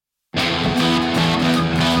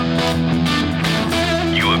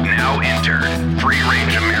Unfiltered,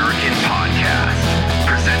 free-range American podcast.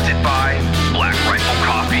 Presented by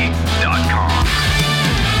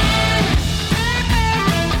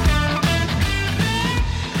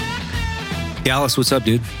BlackRifleCoffee.com. Dallas, what's up,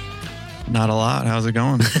 dude? Not a lot. How's it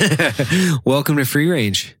going? Welcome to Free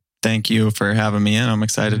Range. Thank you for having me in. I'm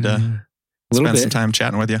excited to spend some time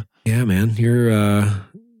chatting with you. Yeah, man. You're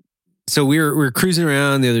so we were cruising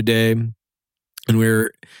around the other day, and we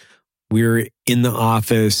were in the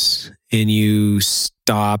office, and you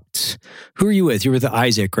stopped. Who are you with? You're with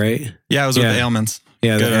Isaac, right? Yeah, I was with the Ailmans.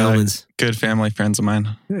 Yeah, the Ailmans. Good family friends of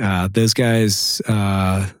mine. Those guys,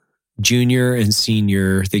 junior and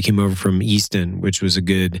senior, they came over from Easton, which was a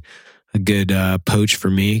good poach for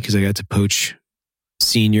me because I got to poach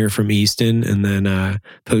senior from Easton, and then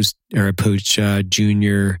poach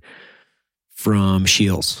junior from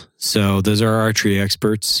Shields. So those are archery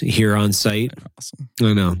experts here on site. Awesome.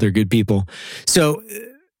 I know, they're good people. So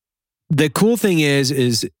the cool thing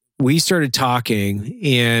is we started talking,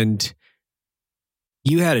 and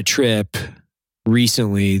you had a trip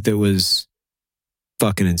recently that was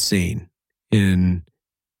fucking insane. And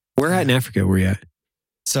where at in Africa were you at?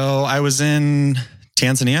 So I was in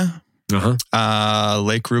Tanzania,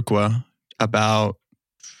 Lake Rukwa, about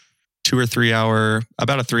a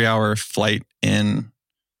 3-hour flight in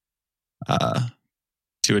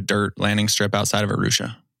to a dirt landing strip outside of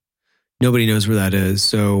Arusha. Nobody knows where that is.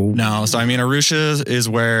 So I mean, Arusha is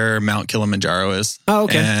where Mount Kilimanjaro is. Oh,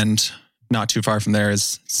 okay. And not too far from there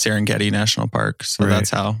is Serengeti National Park. So right.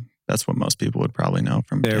 that's what most people would probably know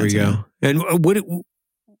from there. Tanzania. We go. And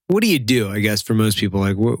what do you do? I guess for most people,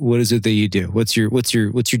 like what is it that you do? What's your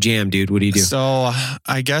jam, dude? What do you do? So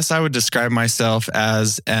I guess I would describe myself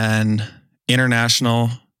as an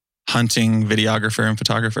international hunting videographer and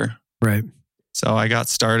photographer. Right. So I got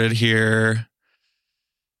started here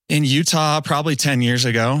in Utah probably 10 years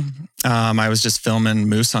ago. I was just filming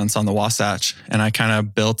moose hunts on the Wasatch, and I kind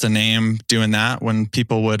of built a name doing that. When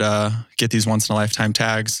people would get these once in a lifetime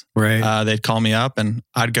tags, right? They'd call me up, and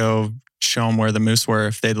I'd go show them where the moose were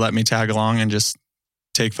if they'd let me tag along and just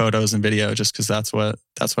take photos and video. Just because that's what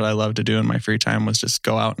I love to do in my free time, was just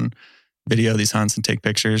go out and video these hunts and take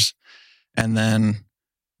pictures. And then,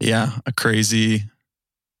 a crazy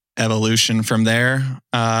evolution from there.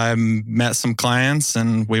 I met some clients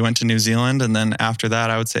and we went to New Zealand. And then after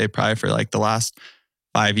that, I would say probably for like the last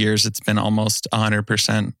 5 years, it's been almost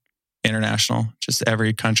 100% international, just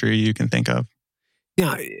every country you can think of.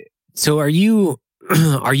 Yeah. So are you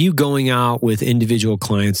going out with individual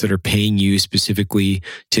clients that are paying you specifically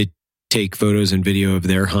to take photos and video of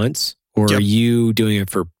their hunts? Or Yep. Are you doing it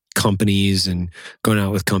for companies and going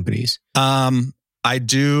out with companies? I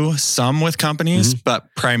do some with companies, but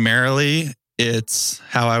primarily it's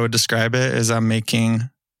how I would describe it is I'm making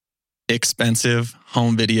expensive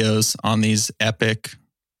home videos on these epic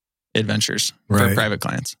adventures for private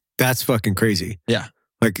clients. That's fucking crazy. Yeah.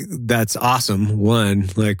 Like, that's awesome. One,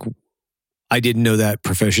 like, I didn't know that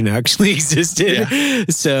profession actually existed. Yeah.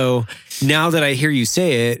 So now that I hear you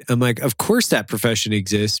say it, I'm like, of course that profession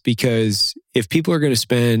exists, because if people are going to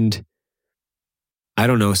spend, I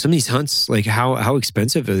don't know, some of these hunts, like how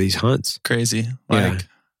expensive are these hunts? Crazy. Like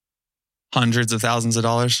hundreds of thousands of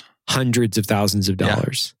dollars. Hundreds of thousands of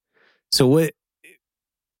dollars. Yeah. So I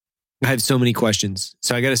have so many questions.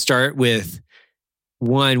 So I got to start with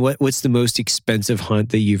one, what's the most expensive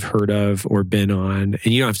hunt that you've heard of or been on? And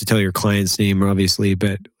you don't have to tell your client's name, obviously,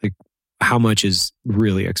 but like, how much is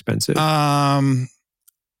really expensive? The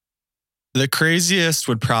craziest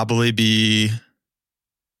would probably be,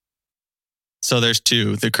 so there's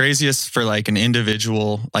two. The craziest for like an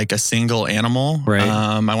individual, like a single animal. Right.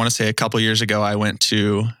 I want to say a couple years ago, I went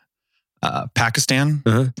to Pakistan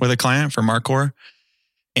with a client for Markhor,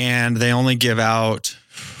 and they only give out,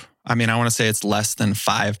 I want to say it's less than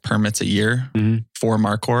 5 permits a year for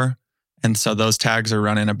Markhor. And so those tags are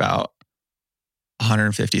running about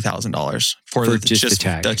 $150,000 for just the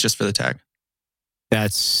tag. That's just for the tag.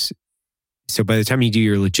 So by the time you do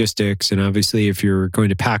your logistics, and obviously if you're going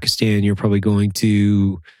to Pakistan, you're probably going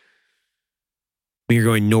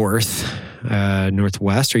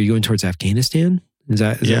northwest. Are you going towards Afghanistan? Is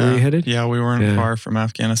that where you're headed? Yeah, we weren't far from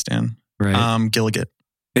Afghanistan. Right. Gilgit.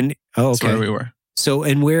 And okay. That's where we were. So,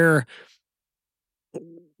 and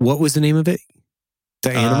what was the name of it?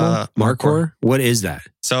 The animal? Markhor? What is that?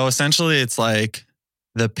 So essentially it's like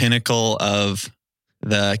the pinnacle of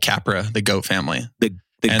the Capra, the goat family. The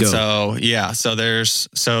goat.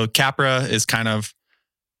 So Capra is kind of,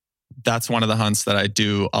 that's one of the hunts that I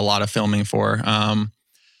do a lot of filming for.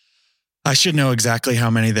 I should know exactly how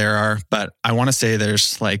many there are, but I want to say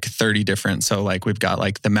there's like 30 different. So like we've got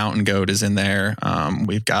like the mountain goat is in there.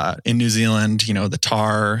 We've got in New Zealand, you know, the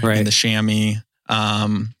tar and the chamois.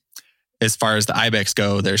 As far as the ibex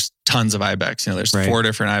go, there's tons of ibex. You know, there's 4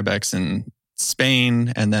 different ibex in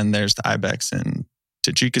Spain, and then there's the ibex in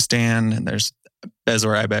Tajikistan, and there's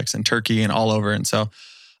Bezoar ibex in Turkey and all over. And so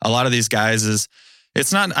a lot of these guys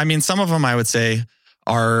it's not, I mean, some of them I would say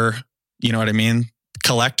are, you know what I mean,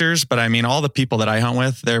 collectors, but I mean, all the people that I hunt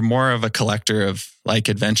with, they're more of a collector of like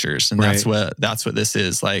adventures. And that's what this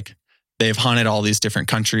is. Like they've hunted all these different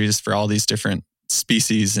countries for all these different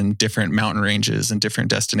species and different mountain ranges and different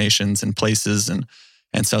destinations and places. And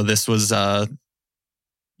so this was,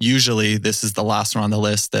 usually this is the last one on the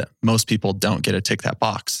list that most people don't get to tick that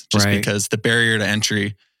box just because the barrier to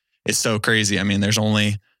entry is so crazy. I mean, there's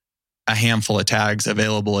only a handful of tags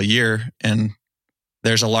available a year, and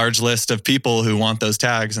there's a large list of people who want those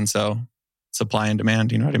tags. And so supply and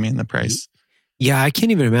demand, you know what I mean? The price. Yeah, I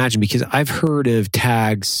can't even imagine, because I've heard of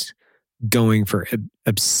tags going for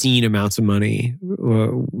obscene amounts of money,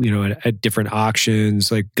 you know, at different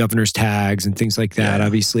auctions, like governor's tags and things like that,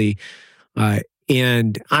 obviously.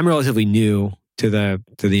 And I'm relatively new to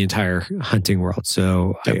the entire hunting world.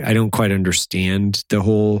 So I don't quite understand the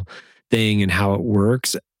whole thing and how it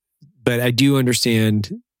works, but I do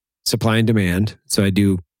understand supply and demand. So I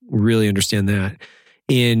do really understand that.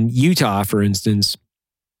 In Utah, for instance,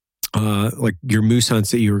 like your moose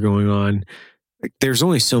hunts that you were going on, like there's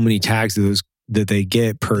only so many tags of those that they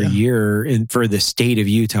get per year for the state of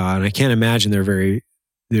Utah. And I can't imagine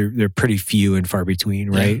they're pretty few and far between,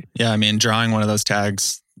 right? Yeah. I mean, drawing one of those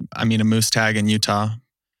tags, I mean, a moose tag in Utah,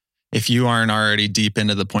 if you aren't already deep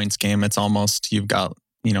into the points game, it's almost, you've got,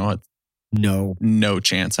 you know, no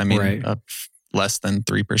chance. I mean, less than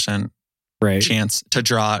 3% chance to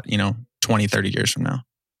draw it, you know, 20, 30 years from now.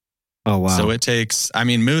 Oh, wow. So it takes, I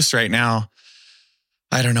mean, moose right now,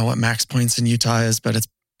 I don't know what max points in Utah is, but it's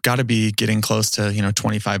got to be getting close to, you know,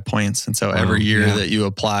 25 points. And so every year that you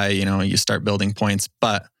apply, you know, you start building points.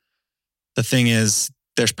 But the thing is,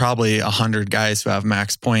 there's probably 100 guys who have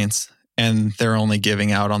max points, and they're only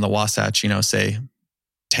giving out on the Wasatch, you know, say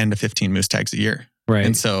 10 to 15 moose tags a year. Right.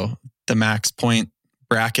 And so the max point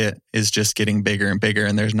bracket is just getting bigger and bigger,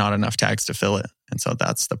 and there's not enough tags to fill it. And so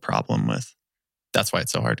that's the problem that's why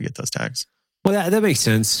it's so hard to get those tags. Well, that makes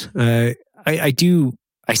sense. I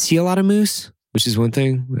see a lot of moose, which is one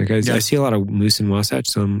thing. Like I see a lot of moose in Wasatch.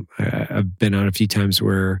 So I've been out a few times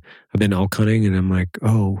where I've been elk hunting, and I'm like,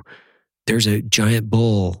 oh, there's a giant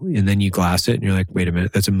bull, and then you glass it and you're like, wait a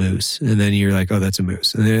minute, that's a moose. And then you're like, oh, that's a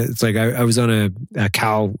moose. And then it's like, I was on a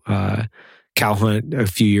cow hunt a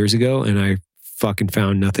few years ago, and I fucking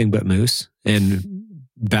found nothing but moose and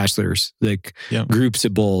bachelors, like groups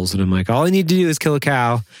of bulls. And I'm like, all I need to do is kill a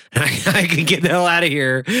cow, and I can get the hell out of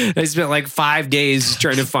here. And I spent like 5 days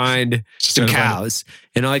trying to find some cows,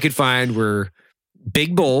 and all I could find were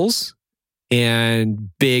big bulls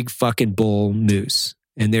and big fucking bull moose.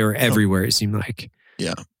 And they were everywhere, it seemed like.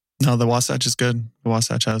 Yeah. No, the Wasatch is good. The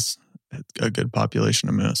Wasatch has a good population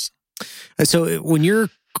of moose. So when you're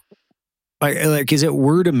like, is it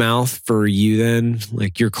word of mouth for you then?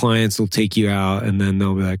 Like your clients will take you out, and then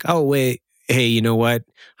they'll be like, oh, wait, hey, you know what?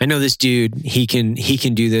 I know this dude, he can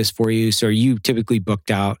do this for you. So are you typically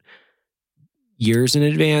booked out years in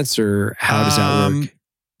advance, or how does that work?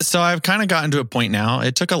 So I've kind of gotten to a point now.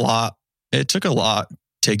 It took a lot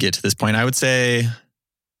to get to this point. I would say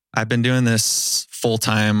I've been doing this full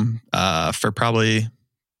time for probably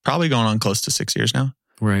going on close to 6 years now.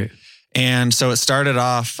 Right. And so it started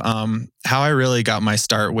off, how I really got my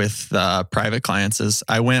start with private clients is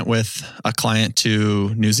I went with a client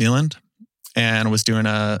to New Zealand and was doing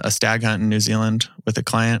a stag hunt in New Zealand with a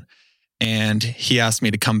client. And he asked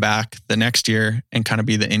me to come back the next year and kind of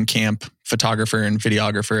be the in-camp photographer and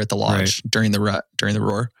videographer at the lodge during the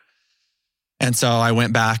roar. And so I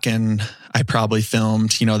went back, and I probably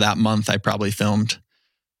filmed, you know, that month I probably filmed,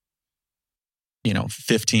 you know,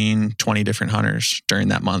 15, 20 different hunters during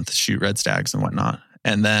that month, shoot red stags and whatnot.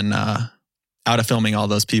 And then out of filming all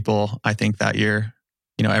those people, I think that year,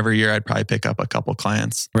 you know, every year I'd probably pick up a couple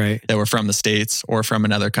clients that were from the States or from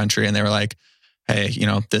another country. And they were like, hey, you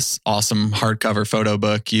know, this awesome hardcover photo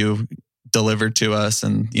book you delivered to us,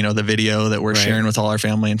 and, you know, the video that we're sharing with all our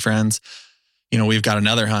family and friends. You know, we've got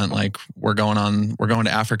another hunt, like we're going to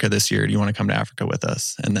Africa this year. Do you want to come to Africa with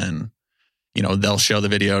us? And then, you know, they'll show the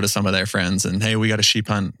video to some of their friends, and hey, we got a sheep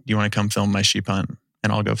hunt. Do you want to come film my sheep hunt?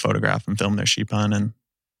 And I'll go photograph and film their sheep hunt.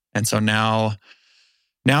 And so now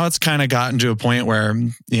it's kind of gotten to a point where,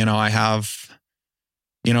 you know, I have,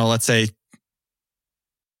 you know, let's say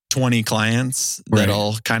 20 clients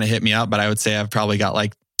that'll kind of hit me up, but I would say I've probably got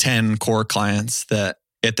like 10 core clients that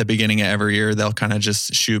at the beginning of every year, they'll kind of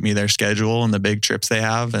just shoot me their schedule and the big trips they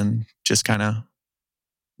have. And just kind of,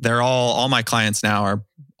 they're all my clients now are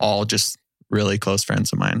all just really close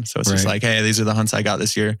friends of mine. So it's just like, hey, these are the hunts I got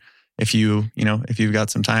this year. If if you've got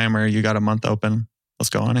some time or you got a month open, let's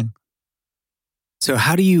go hunting. So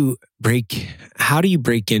how do you break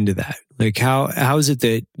into that? Like how is it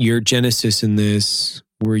that your genesis in this,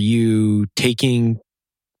 were you taking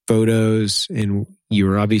photos and you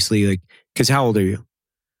were obviously like, because how old are you?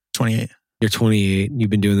 28. You're 28. You've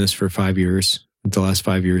been doing this for 5 years, the last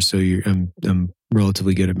 5 years. So I'm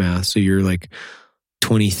relatively good at math. So you're like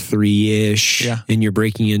 23-ish and you're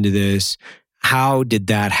breaking into this. How did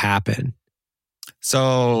that happen?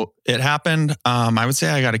 So it happened. I would say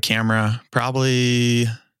I got a camera probably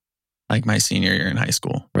like my senior year in high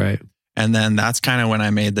school. Right. And then that's kind of when I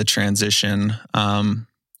made the transition.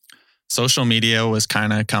 Social media was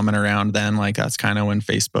kind of coming around then. Like that's kind of when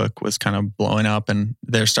Facebook was kind of blowing up and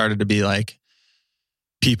there started to be like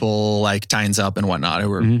people like Tines Up and whatnot who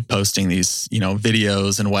were posting these,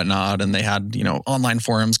 videos and whatnot. And they had, online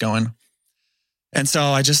forums going. And so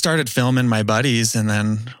I just started filming my buddies and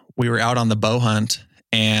then we were out on the bow hunt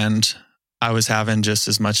and I was having just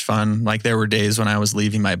as much fun. Like there were days when I was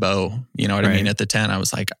leaving my bow, you know what I mean? At the tent, I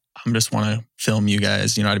was like, I just want to film you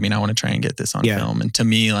guys. You know what I mean? I want to try and get this on film. And to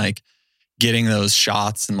me, like getting those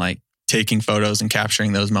shots and like taking photos and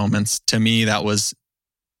capturing those moments, to me, that was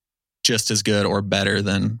just as good or better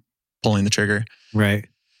than pulling the trigger. Right.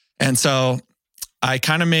 And so I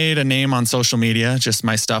kind of made a name on social media. Just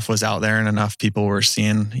my stuff was out there and enough people were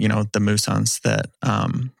seeing, the moose hunts that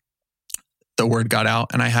the word got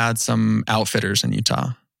out. And I had some outfitters in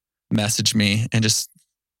Utah message me and just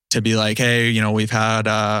to be like, hey, we've had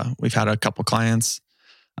a couple clients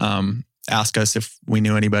ask us if we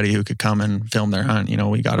knew anybody who could come and film their hunt.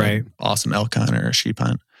 We got an awesome elk hunt or a sheep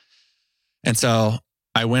hunt. And so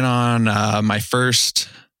I went on my first,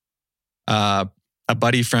 a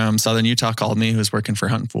buddy from Southern Utah called me who was working for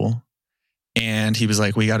Hunt and Fool. And he was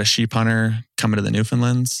like, we got a sheep hunter coming to the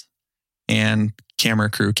Newfoundlands and camera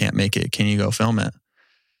crew can't make it. Can you go film it?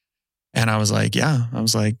 And I was like, yeah. I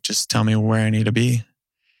was like, just tell me where I need to be.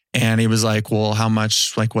 And he was like, well, how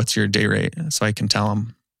much, like, what's your day rate? So I can tell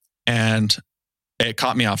him. And it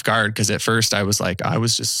caught me off guard because at first I was like, I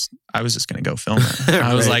was just going to go film it.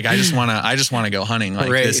 I was like, I just want to go hunting. Like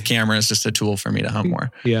this camera is just a tool for me to hunt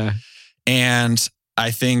more. Yeah. And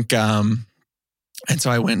I think, and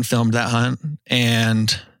so I went and filmed that hunt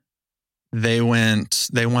and they won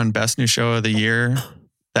Best New Show of the Year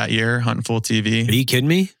that year, Hunt and Fool TV. Are you kidding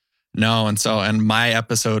me? No. And my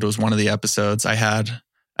episode was one of the episodes. I had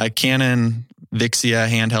a Canon Vixia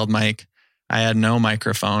handheld mic. I had no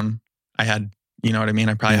microphone. I had, you know what I mean?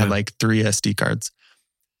 I probably had like 3 SD cards.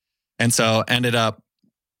 And so ended up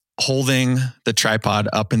holding the tripod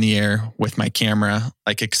up in the air with my camera,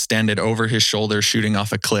 like extended over his shoulder, shooting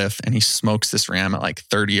off a cliff. And he smokes this ram at like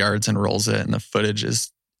 30 yards and rolls it. And the footage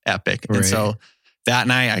is epic. And so that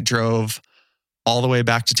night I drove all the way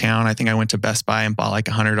back to town. I think I went to Best Buy and bought like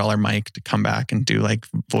 $100 mic to come back and do like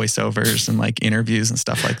voiceovers and like interviews and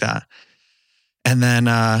stuff like that. And then,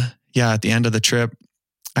 at the end of the trip,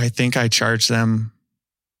 I think I charged them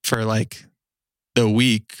for like the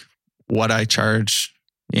week what I charge,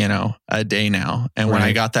 a day now. And when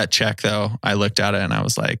I got that check though, I looked at it and I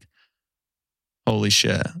was like, holy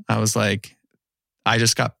shit. I was like, I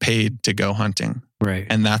just got paid to go hunting. Right.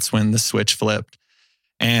 And that's when the switch flipped.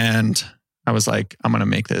 And I was like, I'm going to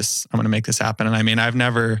make this happen. And I mean, I've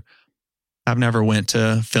never went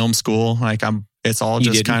to film school. Like it's all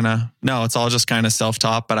just kind of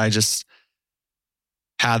self-taught, but I just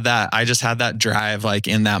had that drive like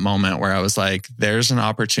in that moment where I was like, there's an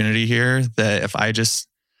opportunity here that if I just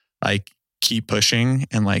like keep pushing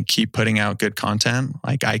and like keep putting out good content,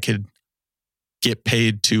 like I could get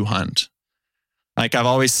paid to hunt. Like I've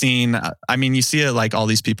always seen, you see it like all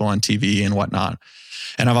these people on TV and whatnot.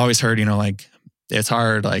 And I've always heard, like it's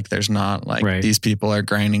hard. Like there's not like these people are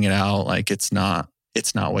grinding it out. Like it's not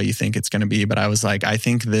what you think it's going to be. But I was like, I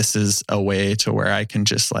think this is a way to where I can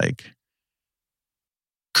just like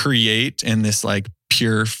create in this like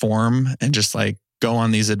pure form and just like go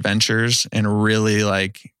on these adventures and really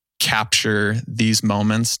like capture these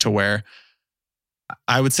moments to where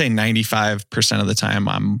I would say 95% of the time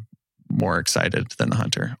I'm more excited than the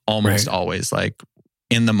hunter. Almost always, like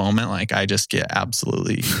in the moment, like I just get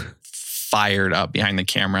absolutely fired up behind the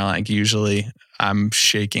camera. Like usually I'm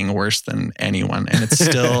shaking worse than anyone. And it's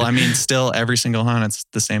still, still every single hunt, it's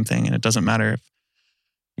the same thing. And it doesn't matter if,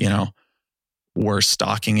 we're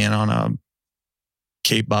stalking in on a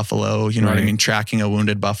Cape Buffalo, you know what I Right. mean? Tracking a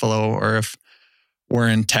wounded buffalo, or if we're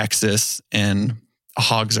in Texas and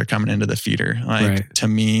hogs are coming into the feeder. Like Right. to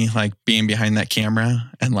me, like being behind that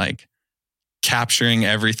camera and like capturing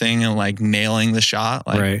everything and like nailing the shot,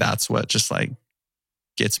 like Right. that's what just like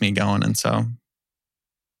gets me going. And so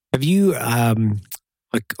Have you,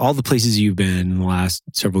 like all the places you've been in the last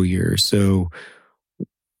several years? So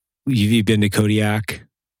you've been to Kodiak,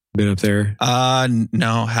 been up there?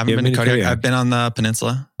 no, haven't You been to Kodiak. Kodiak? I've been on the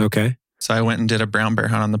peninsula. Okay. So I went and did a brown bear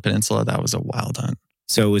hunt on the peninsula. That was a wild hunt.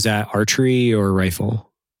 So was that archery or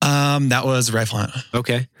rifle? That was rifle hunt.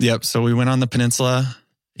 Okay. Yep. So we went on the peninsula.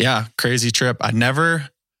 Yeah, crazy trip. I'd never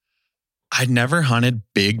hunted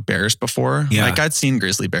big bears before. Yeah. Like I'd seen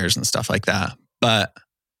grizzly bears and stuff like that. But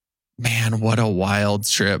man, what a wild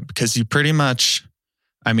trip. Because you pretty much,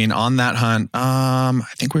 I mean, on that hunt, I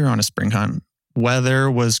think we were on a spring hunt.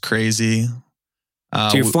 Weather was crazy.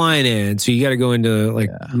 So you're flying in. So you got to go into like,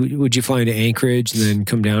 would you fly into Anchorage and then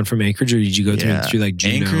come down from Anchorage, or did you go through like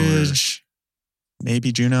Juneau? Anchorage,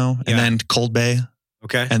 maybe Juneau, Yeah. and then Cold Bay.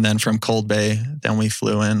 Okay. And then from Cold Bay, then we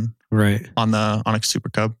flew in Right. on a Super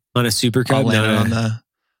Cub. On a Super Cub? Landed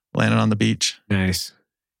on the beach. Nice.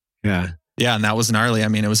 Yeah. Yeah, and that was gnarly. I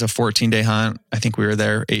mean, it was a 14-day hunt. I think we were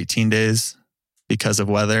there 18 days because of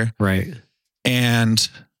weather. Right. And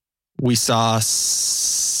we saw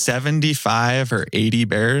 75 or 80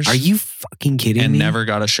 bears. Are you fucking kidding and me? never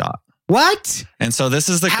got a shot. What? And so this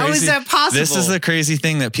is the How crazy. is that possible? This is the crazy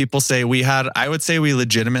thing that people say I would say we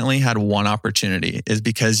legitimately had one opportunity, is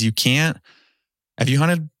because you can't. Have you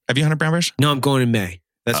hunted brown bears? No, I'm going in May.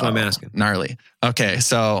 That's what I'm asking. Gnarly. Okay.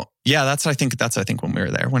 So yeah, that's I think when we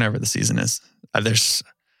were there, whenever the season is.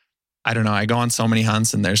 I don't know. I go on so many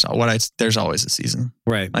hunts and there's always a season.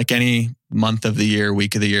 Right. Like any month of the year,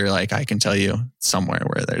 week of the year, like I can tell you somewhere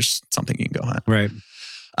where there's something you can go hunt. Right.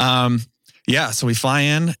 Yeah. So we fly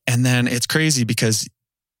in, and then it's crazy because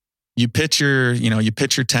you pitch your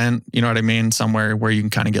tent, you know what I mean? Somewhere where you can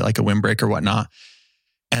kind of get like a windbreak or whatnot.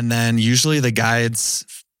 And then usually the guides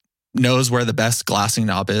knows where the best glassing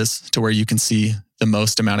knob is to where you can see the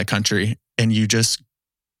most amount of country, and you just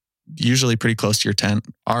usually pretty close to your tent.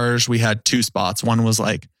 Ours, we had two spots. One was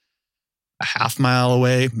like a half mile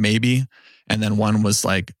away, maybe. And then one was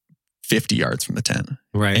like 50 yards from the tent.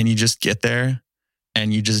 Right. And you just get there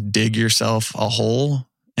and you just dig yourself a hole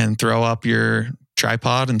and throw up your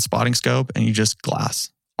tripod and spotting scope, and you just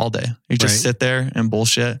glass all day. You just sit there and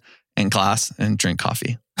bullshit and glass and drink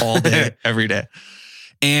coffee all day, every day.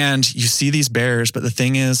 And you see these bears, but the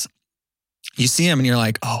thing is, you see them and you're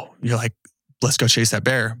like, let's go chase that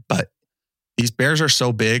bear. But these bears are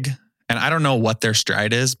so big, and I don't know what their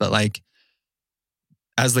stride is, but like,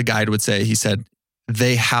 as the guide would say, he said,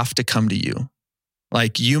 they have to come to you.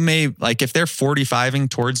 Like you may, like if they're 45ing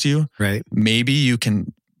towards you, right, maybe you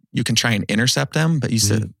can try and intercept them, but you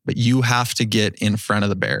said, but you have to get in front of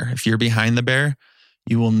the bear. If you're behind the bear,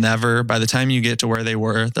 you will never, by the time you get to where they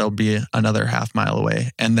were, they'll be another half mile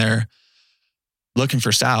away, and they're looking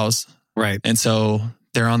for sows. Right. And so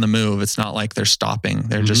they're on the move. It's not like they're stopping.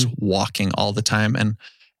 They're just walking all the time. And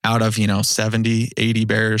out of, 70, 80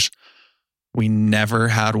 bears, we never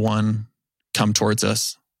had one come towards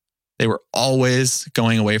us. They were always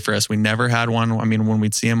going away for us. We never had one. I mean, when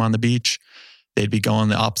we'd see them on the beach, they'd be going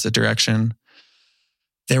the opposite direction.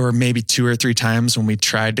 There were maybe 2 or 3 times when we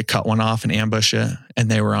tried to cut one off and ambush it, and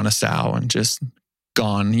they were on a sow and just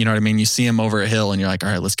gone. You know what I mean? You see them over a hill and you're like, all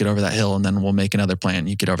right, let's get over that hill, and then we'll make another plan.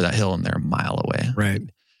 You get over that hill and they're a mile away. Right.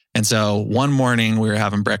 And so one morning we were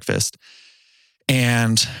having breakfast,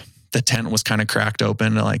 and the tent was kind of cracked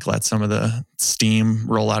open to like let some of the steam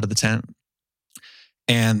roll out of the tent.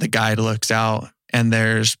 And the guide looks out, and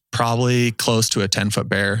there's probably close to a 10-foot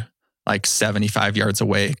bear, like 75 yards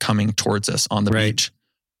away, coming towards us on the beach.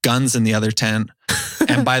 Guns in the other tent.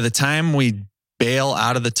 And by the time we bail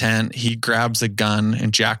out of the tent, he grabs a gun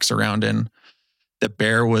and jacks around in. The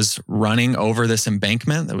bear was running over this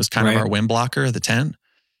embankment that was kind of our wind blocker of the tent.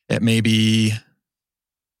 At maybe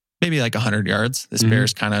like 100 yards. This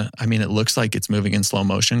bear's kind of, I mean, it looks like it's moving in slow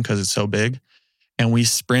motion because it's so big. And we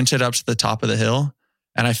sprinted up to the top of the hill.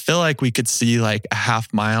 And I feel like we could see like a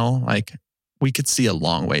half mile, like we could see a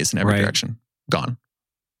long ways in every direction. Gone.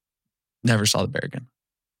 Never saw the bear again.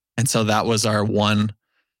 And so that was our one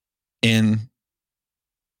in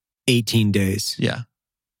 18 days. Yeah.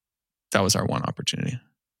 That was our one opportunity.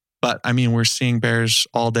 But I mean, we're seeing bears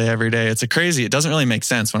all day, every day. It doesn't really make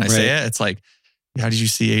sense when I say it. It's like, how did you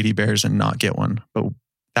see 80 bears and not get one? But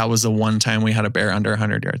that was the one time we had a bear under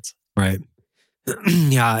 100 yards. Right.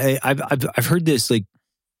 Yeah. I've heard this like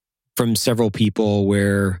from several people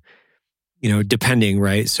where, depending,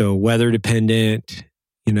 right? So weather dependent,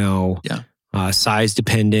 size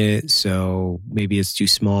dependent. So maybe it's too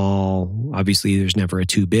small. Obviously, there's never a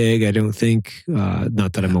too big, I don't think.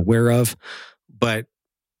 Not that I'm aware of. But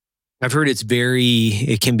I've heard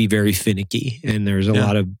it can be very finicky. And there's a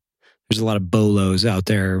lot of bolos out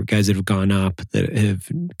there, guys that have gone up that have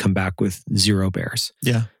come back with 0 bears.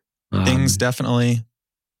 Yeah. Things definitely,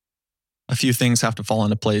 a few things have to fall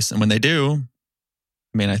into place. And when they do,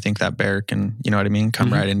 I mean, I think that bear can, you know what I mean,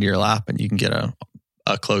 come right into your lap and you can get a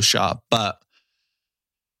close shot. But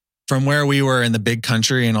from where we were in the big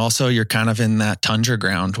country, and also you're kind of in that tundra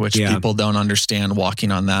ground, which people don't understand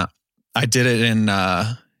walking on that. I did it in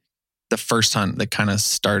the first hunt that kind of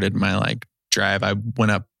started my drive. I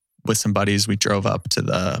went up with some buddies. We drove up to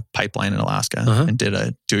the pipeline in Alaska and did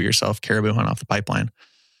a do-it-yourself caribou hunt off the pipeline.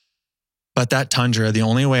 But that tundra, the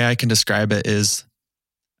only way I can describe it is,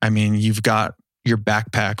 I mean, you've got your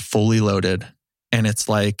backpack fully loaded and it's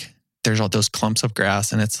like there's all those clumps of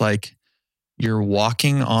grass and it's like you're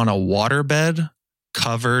walking on a waterbed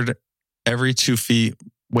covered every 2 feet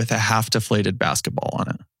with a half deflated basketball on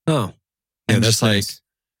it. Oh, yeah, and that's just nice.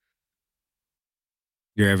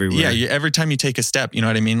 You're everywhere. Yeah, every time you take a step, you know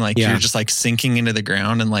what I mean? You're just sinking into the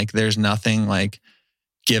ground and there's nothing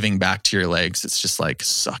giving back to your legs. It's just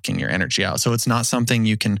sucking your energy out. So it's not something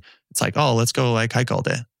you can, it's oh, let's go hike all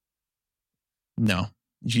day. No,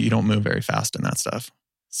 you don't move very fast in that stuff.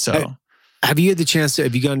 So have you had the chance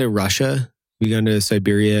have you gone to Russia? Have you gone to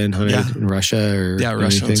Siberia and hunted in Russia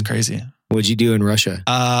Russia was crazy. What'd you do in Russia?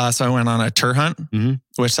 So I went on a tur hunt,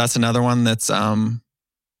 which that's another one that's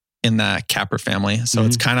in the Capper family. So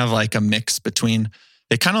it's kind of like a mix between,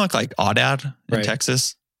 they kind of look like Aoudad in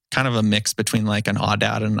Texas, kind of a mix between an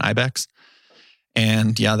Aoudad and an ibex.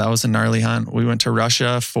 And yeah, that was a gnarly hunt. We went to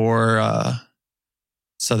Russia for,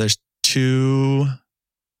 so there's two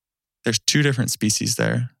different species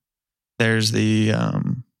there. There's the,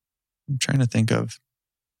 I'm trying to think of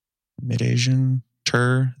Mid-Asian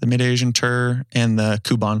tur, and the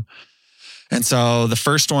Kuban. And so the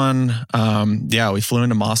first one, we flew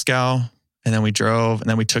into Moscow and then we drove and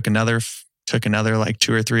then we took another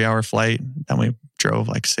 2 or 3 hour flight. Then we drove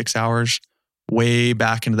 6 hours way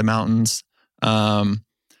back into the mountains. What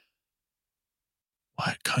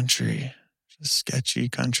country? Just sketchy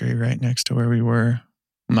country right next to where we were.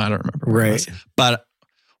 I don't remember where it was. But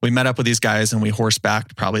we met up with these guys and we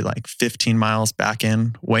horsebacked probably 15 miles back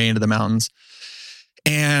way into the mountains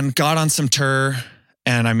and got on some tur.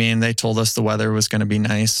 And I mean, they told us the weather was going to be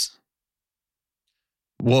nice.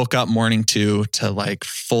 Woke up morning 2 to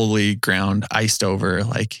fully ground, iced over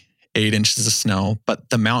 8 inches of snow. But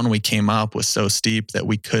the mountain we came up was so steep that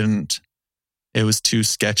we couldn't, it was too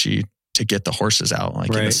sketchy to get the horses out.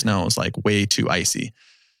 In the snow, it was way too icy.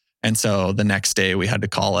 And so the next day we had to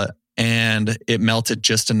call it and it melted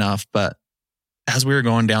just enough. But as we were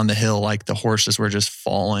going down the hill, the horses were just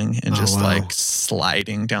falling and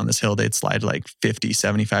sliding down this hill. They'd slide 50,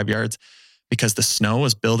 75 yards because the snow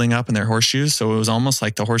was building up in their horseshoes. So it was almost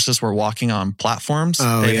like the horses were walking on platforms.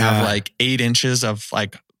 They'd have 8 inches of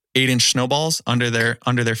 8-inch snowballs under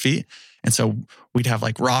their feet. And so we'd have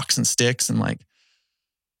rocks and sticks and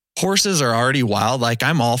horses are already wild.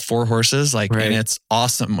 I'm all for horses. And it's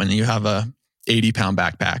awesome when you have a 80-pound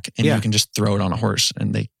backpack and you can just throw it on a horse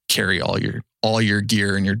and they carry all your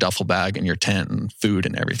gear and your duffel bag and your tent and food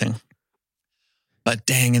and everything. But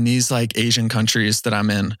dang, in these Asian countries that I'm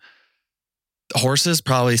in, horses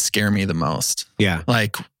probably scare me the most. Yeah.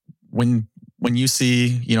 When you see,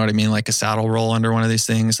 you know what I mean? A saddle roll under one of these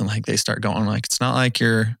things and they start going it's not like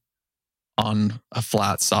you're on a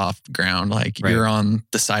flat, soft ground. You're on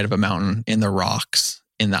the side of a mountain in the rocks,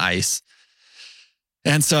 in the ice.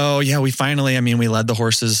 And so, yeah, we led the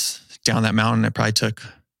horses down that mountain. It probably took,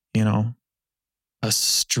 a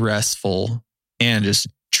stressful and just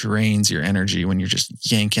drains your energy when you're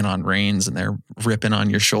just yanking on reins and they're ripping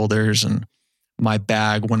on your shoulders. And my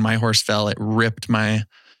bag, when my horse fell, it ripped I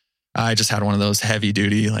just had one of those heavy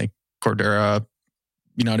duty, Cordura,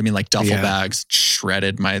 you know what I mean? Duffel bags,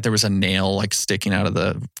 shredded there was a nail sticking out of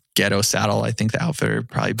the ghetto saddle. I think the outfitter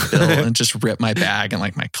probably built and just ripped my bag and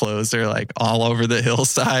my clothes are all over the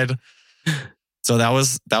hillside. So that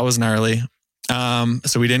was gnarly.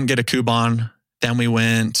 So we didn't get a Kuban. Then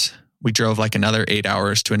we drove another 8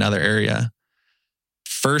 hours to another area.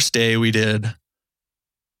 First day we did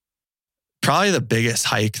probably the biggest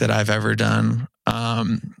hike that I've ever done.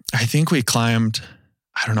 I think we climbed,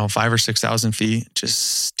 5,000 or 6,000 feet,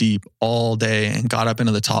 just steep all day and got up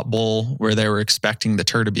into the top bowl where they were expecting the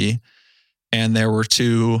tur to be. And there were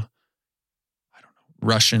 2,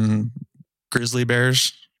 Russian grizzly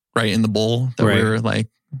bears right in the bowl that we were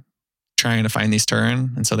trying to find these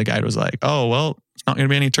turn. And so the guide was like, oh, well, it's not going to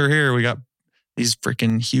be any tur here. We got these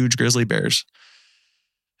freaking huge grizzly bears.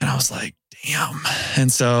 And I was like, damn.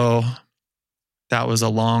 And so that was a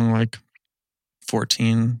long, like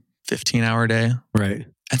 14, 15 hour day. Right.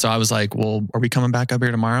 And so I was like, well, are we coming back up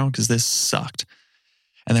here tomorrow? Because this sucked.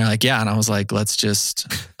 And they're like, yeah. And I was like, let's just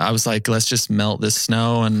melt this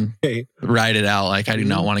snow and ride it out. Like, I do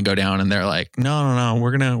not want to go down. And they're like, no,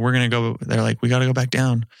 we're going to go. They're like, we got to go back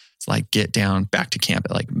down. It's like, get down back to camp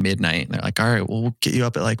at like midnight. And they're like, all right, well, we'll get you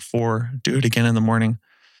up at like 4, do it again in the morning.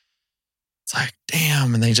 It's like,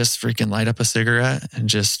 damn. And they just freaking light up a cigarette and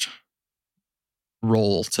just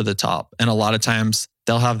roll to the top. And a lot of times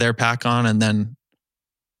they'll have their pack on and then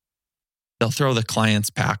they'll throw the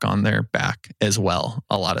client's pack on their back as well.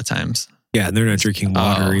 A lot of times. Yeah. And they're not drinking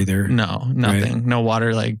water either. No, nothing. Right? No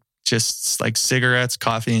water, like just like cigarettes,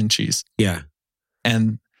 coffee, and cheese. Yeah.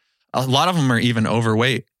 And a lot of them are even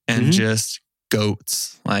overweight and just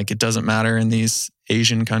goats. Like, it doesn't matter in these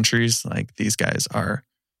Asian countries. Like, these guys are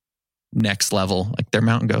next level. Like, they're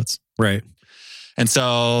mountain goats. Right. And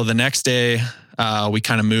so the next day, we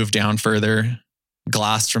kind of moved down further,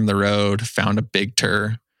 glassed from the road, found a big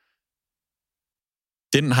tur.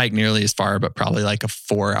 Didn't hike nearly as far, but probably like a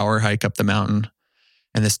 4-hour hike up the mountain.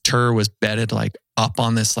 And this tur was bedded like up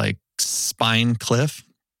on this like spine cliff.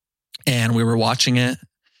 And we were watching it.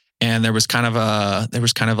 And there was kind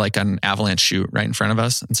of like an avalanche chute right in front of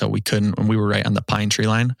us. And so we couldn't, when we were right on the pine tree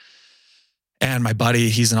line. And my buddy,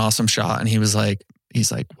 he's an awesome shot. And he's like,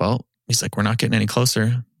 we're not getting any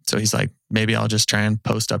closer. So he's like, maybe I'll just try and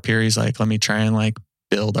post up here. He's like, let me try and like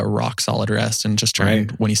build a rock solid rest and just try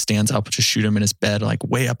and when he stands up, just shoot him in his bed, like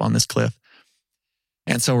way up on this cliff.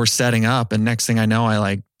 And so we're setting up. And next thing I know, I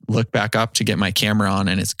like look back up to get my camera on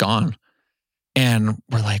and it's gone. And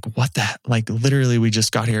we're like, what the, like literally we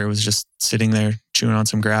just got here. It was just sitting there chewing on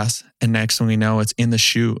some grass. And next thing we know, it's in the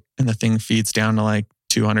chute and the thing feeds down to like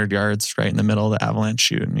 200 yards right in the middle of the avalanche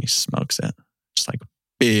chute and he smokes it. Just like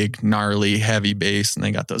big, gnarly, heavy base. And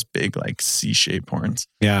they got those big like C-shaped horns.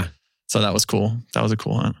 Yeah. So that was cool. That was a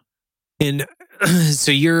cool hunt. And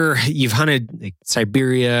so you've hunted like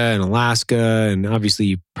Siberia and Alaska, and obviously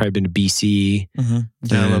you've probably been to BC. Mm-hmm.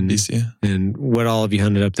 Yeah, I love BC. And what all have you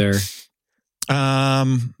hunted up there?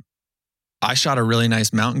 I shot a really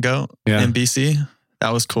nice mountain goat in BC.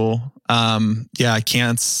 That was cool.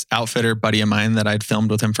 Kant's outfitter buddy of mine that I'd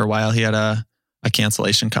filmed with him for a while, he had a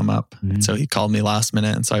cancellation come up. Mm-hmm. So he called me last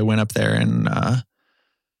minute. And so I went up there in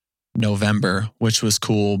November, which was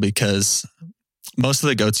cool because most of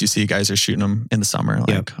the goats you see, guys are shooting them in the summer,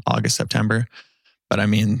 like August, September. But I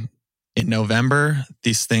mean, in November,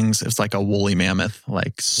 these things, it's like a woolly mammoth,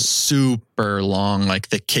 like super long, like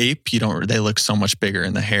the cape, they look so much bigger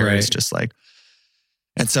and the hair is just like,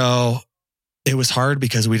 and so it was hard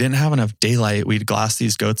because we didn't have enough daylight. We'd glass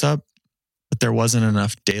these goats up, but there wasn't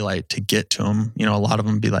enough daylight to get to them. You know, a lot of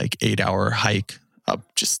them be like 8-hour hike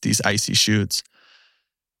up just these icy chutes.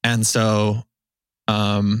 And so,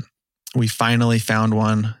 we finally found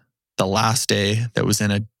one the last day that was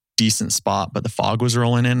in a decent spot, but the fog was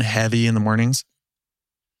rolling in heavy in the mornings.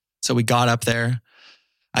 So we got up there.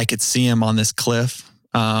 I could see him on this cliff.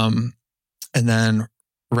 And then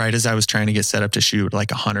right as I was trying to get set up to shoot,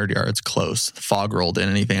 like 100 yards close, the fog rolled in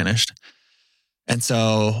and he vanished. And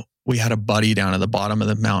so we had a buddy down at the bottom of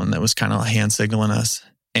the mountain that was kind of hand signaling us.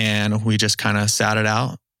 And we just kind of sat it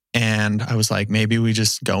out. And I was like, maybe we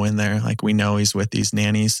just go in there. Like, we know he's with these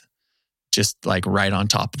nannies, just like right on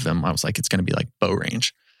top of him. I was like, it's going to be like bow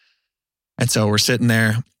range. And so we're sitting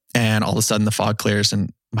there and all of a sudden the fog clears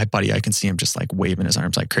and my buddy, I can see him just like waving his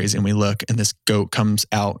arms like crazy. And we look and this goat comes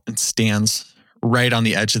out and stands right on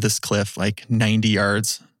the edge of this cliff, like 90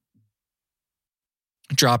 yards.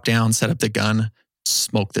 Drop down, set up the gun,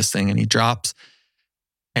 smoke this thing. And he drops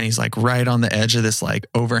and he's like right on the edge of this like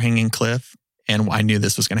overhanging cliff. And I knew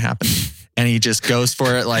this was going to happen. And he just goes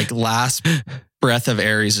for it, like last breath of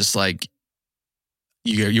air. He's just like,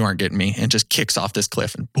 you aren't getting me, and just kicks off this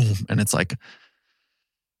cliff and boom. And it's like,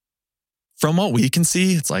 from what we can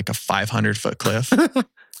see, it's like a 500-foot cliff.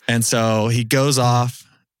 And so he goes off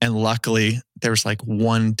and luckily there was like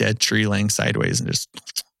one dead tree laying sideways and just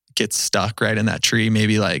gets stuck right in that tree,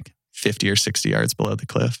 maybe like 50 or 60 yards below the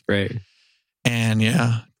cliff. Right. And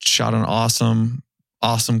shot an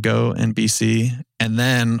awesome goat in BC. And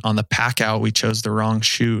then on the pack out, we chose the wrong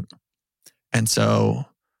chute. And so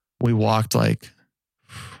we walked like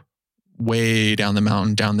way down the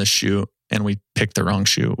mountain, down this chute, and we picked the wrong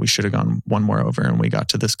chute. We should have gone one more over and we got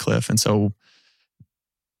to this cliff. And so,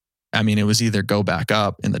 I mean, it was either go back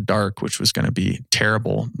up in the dark, which was going to be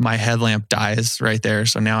terrible. My headlamp dies right there.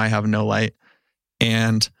 So now I have no light.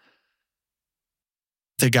 And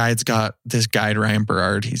this guide, Ryan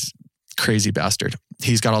Berard. He's a crazy bastard.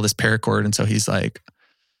 He's got all this paracord. And so he's like,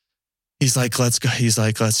 let's go. He's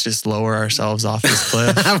like, let's just lower ourselves off this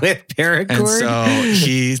cliff. With paracord? And so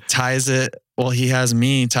he ties it. Well, he has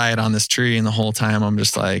me tie it on this tree. And the whole time I'm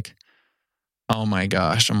just like, oh my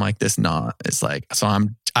gosh. I'm like, this knot is like, so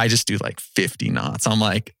I just do like 50 knots. I'm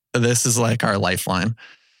like, this is like our lifeline.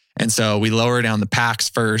 And so we lower down the packs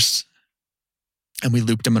first and we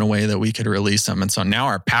looped them in a way that we could release them. And so now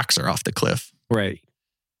our packs are off the cliff. Right.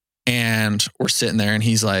 And we're sitting there and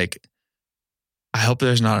he's like, I hope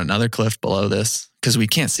there's not another cliff below this because we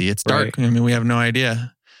can't see. It's dark. Right. I mean, we have no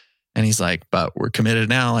idea. And he's like, but we're committed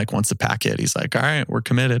now. Like once the pack hit, he's like, all right, we're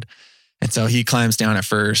committed. And so he climbs down at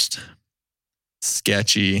first,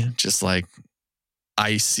 sketchy, just like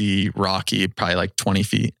icy, rocky, probably like 20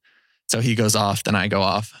 feet. So he goes off, then I go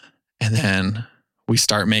off. And then we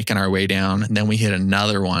start making our way down. And then we hit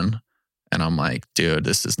another one. And I'm like, dude,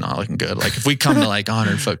 this is not looking good. Like if we come to like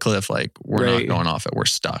 100-foot cliff, like we're not going off it. We're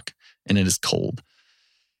stuck and it is cold.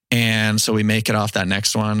 And so we make it off that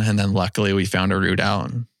next one. And then luckily we found a route out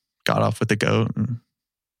and got off with the goat. And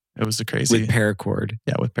it was a crazy. With paracord.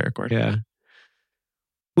 Yeah, with paracord. Yeah.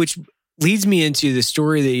 Which leads me into the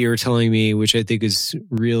story that you were telling me, which I think is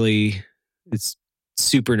really, it's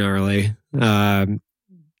super gnarly.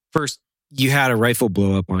 First, you had a rifle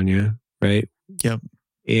blow up on you, right? Yep.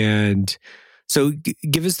 And so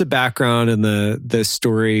give us the background and the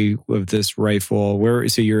story of this rifle.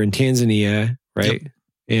 So you're in Tanzania, right? Yep.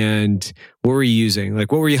 And what were you using?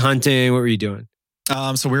 Like, what were you hunting? What were you doing?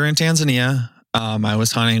 So we were in Tanzania. I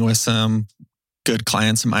was hunting with some good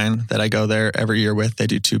clients of mine that I go there every year with. They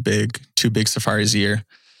do two big safaris a year.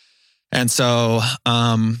 And so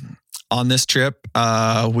on this trip,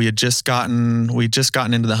 we just gotten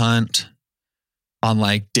into the hunt. On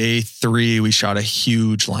like day 3, we shot a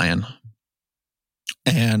huge lion.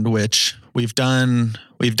 And which we've done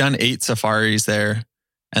 8 safaris there.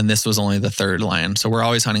 And this was only the 3rd lion. So we're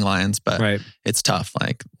always hunting lions, but It's tough.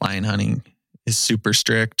 Like lion hunting is super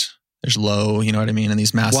strict. There's low, you know what I mean? In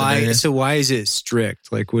these massive areas. So why is it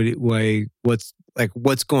strict? Like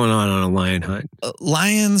what's going on a lion hunt?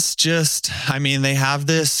 Lions they have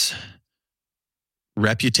this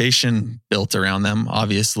reputation built around them.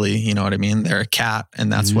 Obviously, you know what I mean? They're a cat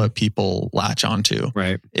and that's what people latch onto.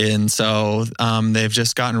 Right. And so they've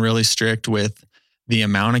just gotten really strict with the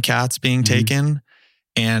amount of cats being taken.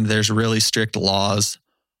 And there's really strict laws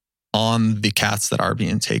on the cats that are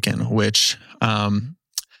being taken, which I'm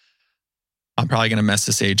probably going to mess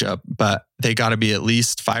this age up, but they got to be at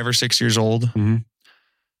least 5 or 6 years old. Mm-hmm.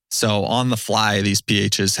 So on the fly, these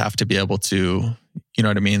PHs have to be able to, you know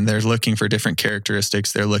what I mean? They're looking for different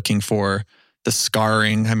characteristics. They're looking for the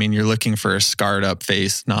scarring. I mean, you're looking for a scarred up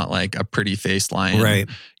face, not like a pretty faced lion. Right.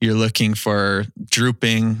 You're looking for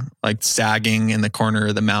drooping, like sagging in the corner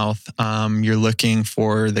of the mouth. You're looking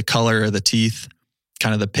for the color of the teeth,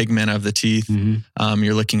 kind of the pigment of the teeth. Mm-hmm.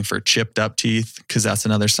 You're looking for chipped up teeth because that's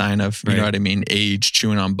another sign of, you know what I mean? Age,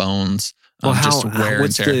 chewing on bones. Well, just wear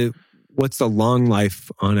and tear. What's the long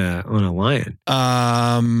life on a lion?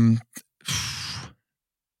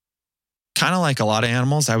 Kind of like a lot of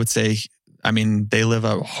animals, I would say. I mean, they live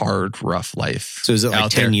a hard, rough life. So is it like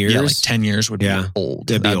 10 years? Yeah, like 10 years would be old.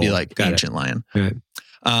 That'd be like ancient lion. Right.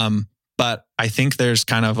 But I think there's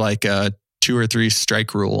kind of like a 2 or 3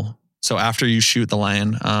 strike rule. So after you shoot the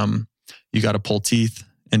lion, you got to pull teeth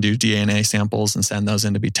and do DNA samples and send those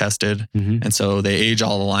in to be tested. Mm-hmm. And so they age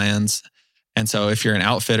all the lions. And so if you're an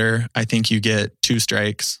outfitter, I think you get 2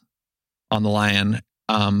 strikes on the lion.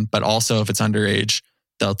 But also if it's underage,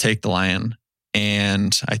 they'll take the lion.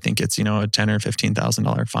 And I think it's, a $10,000 or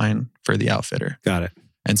 $15,000 fine for the outfitter. Got it.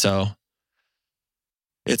 And so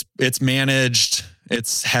it's managed.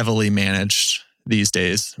 It's heavily managed these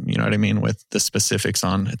days. You know what I mean? With the specifics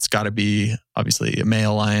on, it's got to be obviously a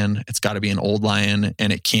male lion. It's got to be an old lion,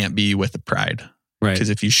 and it can't be with a pride. Right. Because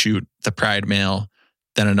if you shoot the pride male,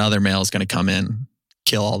 then another male is going to come in,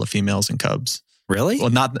 kill all the females and cubs. Really?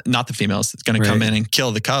 Well, not the females. It's going to come in and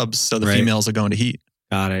kill the cubs. So the females are going to heat.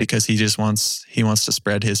 Got it. Because he wants to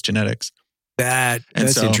spread his genetics. That's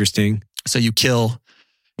interesting. So you kill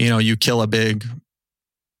a big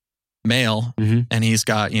male and he's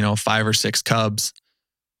got, 5 or 6 cubs.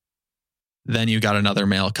 Then you got another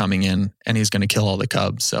male coming in and he's going to kill all the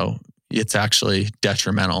cubs. So it's actually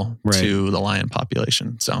detrimental to the lion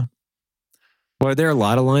population. So. Well, are there a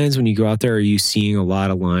lot of lions when you go out there? Are you seeing a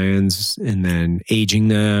lot of lions and then aging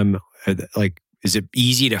them? Is it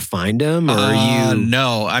easy to find them, or are you?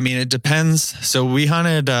 No, I mean, it depends. So we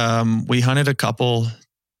hunted a couple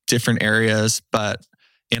different areas, but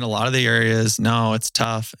in a lot of the areas, no, it's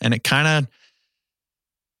tough. And it kind of,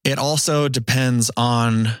 It also depends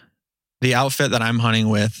on the outfit that I'm hunting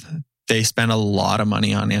with. They spend a lot of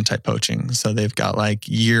money on anti-poaching. So they've got like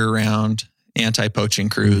year-round anti-poaching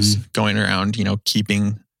crews going around,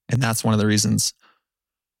 keeping, and that's one of the reasons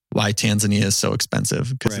why Tanzania is so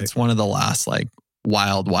expensive, because it's one of the last like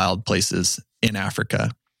wild places in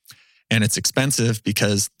Africa. And it's expensive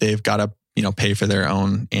because they've got to, pay for their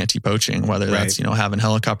own anti-poaching, whether that's, having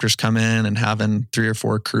helicopters come in and having 3 or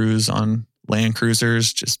 4 crews on land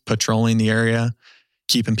cruisers, just patrolling the area,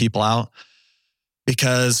 keeping people out.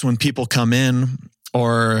 Because when people come in,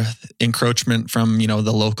 or encroachment from,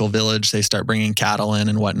 the local village, they start bringing cattle in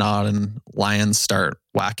and whatnot, and lions start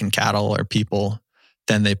whacking cattle or people,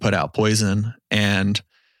 then they put out poison. And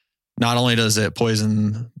not only does it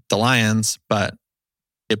poison the lions, but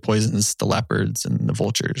it poisons the leopards and the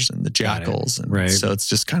vultures and the jackals. And so it's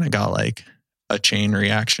just kind of got like a chain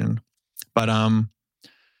reaction. But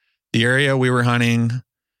the area we were hunting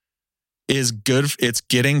is good. It's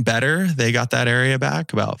getting better. They got that area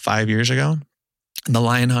back about 5 years ago. The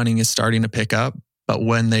lion hunting is starting to pick up, but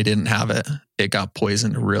when they didn't have it, it got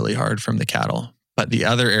poisoned really hard from the cattle. But the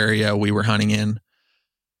other area we were hunting in,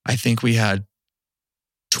 I think we had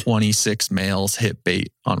 26 males hit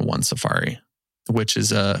bait on one safari, which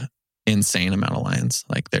is a insane amount of lions.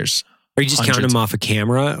 Like there's Are you just counting them off a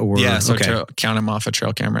camera? Or yeah, so count them off of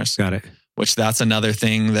trail cameras. Got it. Which that's another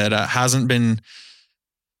thing that hadn't been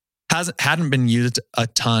used a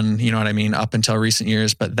ton, you know what I mean, up until recent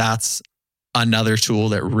years. But that's another tool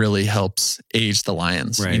that really helps age the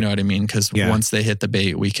lions. You know what I mean? Because once they hit the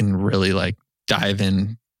bait, we can really like dive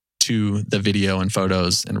in to the video and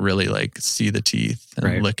photos and really like see the teeth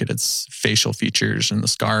and look at its facial features and the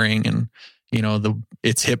scarring and,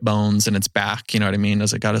 its hip bones and its back. You know what I mean?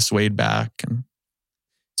 Does it got a suede back? And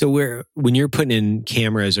so when you're putting in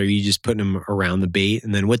cameras, are you just putting them around the bait?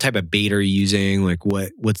 And then what type of bait are you using? Like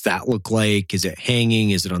what's that look like? Is it hanging?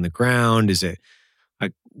 Is it on the ground? Is it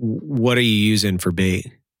like, what are you using for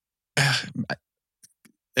bait?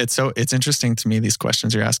 It's interesting to me, these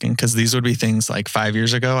questions you're asking, because these would be things like 5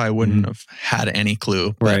 years ago, I wouldn't have had any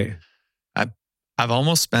clue. But I've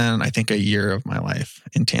almost spent, I think, a year of my life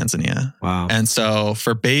in Tanzania. Wow. And so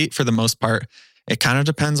for bait, for the most part, it kind of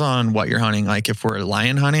depends on what you're hunting. Like if we're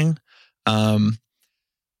lion hunting,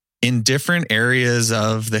 in different areas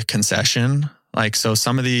of the concession, like so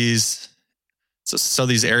some of these, so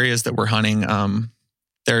these areas that we're hunting,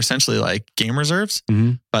 they're essentially like game reserves,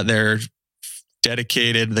 but they're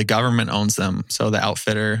dedicated. The government owns them. So the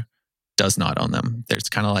outfitter does not own them. There's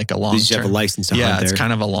kind of like a long-term. You have a license to hunt there. It's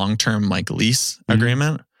kind of a long-term like lease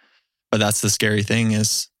agreement. But that's the scary thing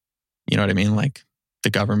is, you know what I mean? Like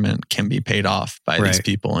the government can be paid off by these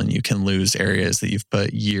people and you can lose areas that you've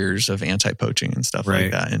put years of anti-poaching and stuff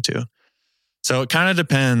like that into. So it kind of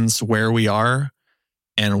depends where we are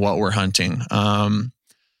and what we're hunting.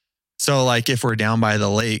 So like if we're down by the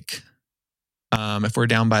lake, if we're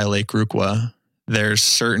down by Lake Rukwa, there's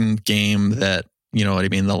certain game that, you know what I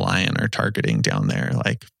mean, the lion are targeting down there.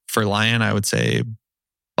 Like for lion, I would say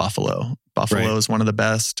buffalo. Buffalo is one of the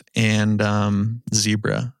best. And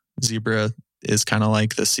zebra. Zebra is kind of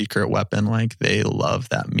like the secret weapon. Like they love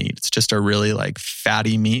that meat. It's just a really like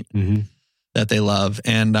fatty meat that they love.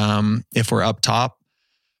 And if we're up top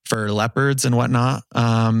for leopards and whatnot,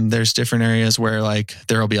 there's different areas where like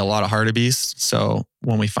there will be a lot of hartebeest. So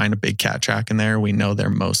when we find a big cat track in there, we know they're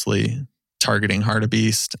mostly targeting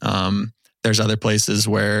hartebeest. There's other places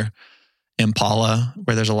where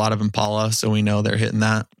there's a lot of impala. So we know they're hitting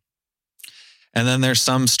that. And then there's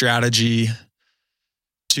some strategy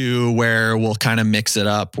to where we'll kind of mix it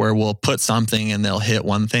up, where we'll put something and they'll hit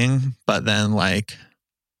one thing. But then like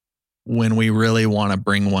when we really want to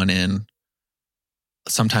bring one in,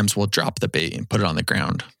 sometimes we'll drop the bait and put it on the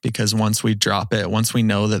ground, because once we drop it, once we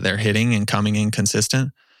know that they're hitting and coming in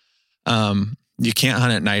consistent, you can't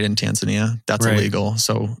hunt at night in Tanzania. That's illegal.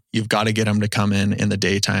 So you've got to get them to come in the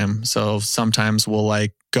daytime. So sometimes we'll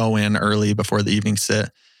like go in early before the evening sit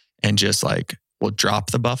and just like we'll drop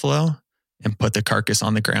the buffalo and put the carcass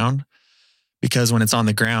on the ground, because when it's on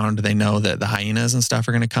the ground, they know that the hyenas and stuff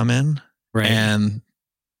are going to come in and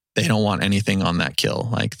they don't want anything on that kill.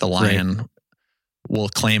 Like the lion will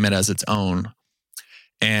claim it as its own.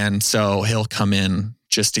 And so he'll come in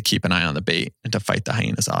just to keep an eye on the bait and to fight the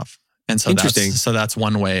hyenas off. And so that's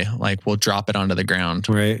one way, like we'll drop it onto the ground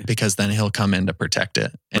because then he'll come in to protect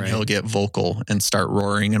it and he'll get vocal and start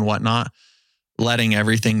roaring and whatnot, letting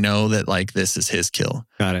everything know that like this is his kill.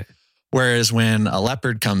 Got it. Whereas when a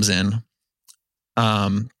leopard comes in,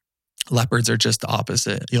 leopards are just the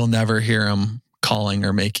opposite. You'll never hear them calling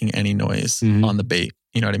or making any noise on the bait.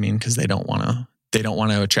 You know what I mean? Because they don't want to they don't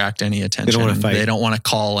want to attract any attention. don't want to fight. They don't want to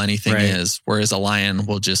call anything Right. is. Whereas a lion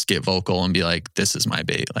will just get vocal and be like, this is my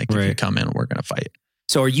bait. Like if you Right. come in, we're going to fight.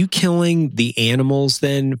 So are you killing the animals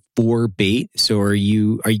then for bait? So do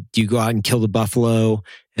you go out and kill the buffalo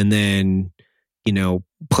and then,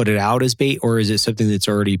 put it out as bait, or is it something that's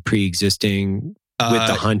already pre-existing with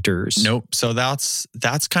the hunters? Nope. So that's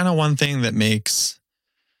kind of one thing that makes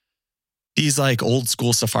these like old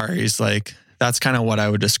school safaris, like that's kind of what I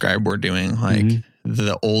would describe we're doing. Like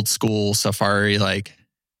the old school safari, like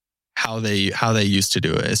how they used to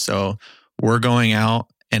do it. So we're going out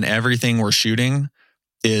and everything we're shooting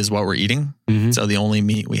is what we're eating. Mhm. So the only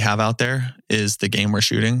meat we have out there is the game we're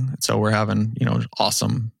shooting. So we're having,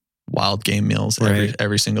 awesome wild game meals Right.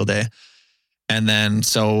 every single day. And then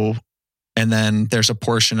there's a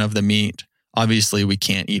portion of the meat. Obviously we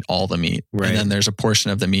can't eat all the meat. Right. And then there's a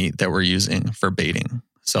portion of the meat that we're using for baiting.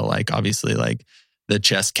 So like obviously like the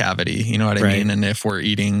chest cavity, you know what I Right. mean? And if we're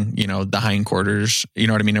eating, the hindquarters, you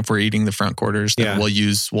know what I mean? If we're eating the front quarters, then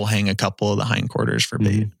we'll hang a couple of the hindquarters for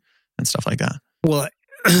bait and stuff like that. Well,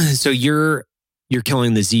 so you're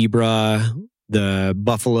killing the zebra, the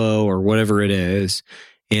buffalo, or whatever it is.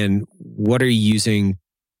 And what are you using?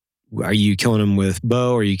 Are you killing them with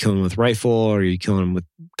bow? Are you killing them with rifle? Or are you killing them with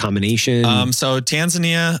combination? So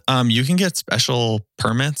Tanzania, you can get special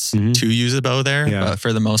permits to use a bow there, Yeah. but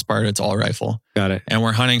for the most part, it's all rifle. Got it. And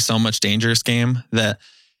we're hunting so much dangerous game that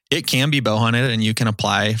it can be bow hunted and you can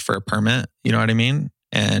apply for a permit, you know what I mean?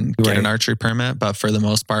 And get an archery permit. But for the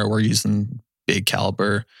most part, we're using big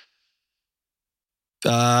caliber.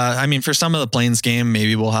 For some of the plains game,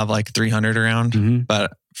 maybe we'll have like 300 around,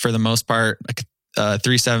 but for the most part, like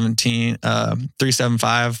 317,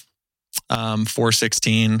 375,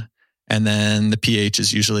 416, and then the PH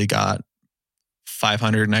has usually got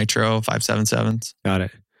 500 nitro, 577s. Got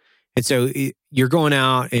it. And so you're going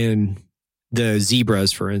out and the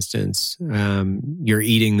zebras, for instance, you're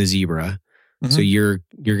eating the zebra. So you're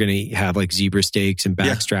going to have like zebra steaks and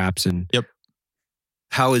back straps and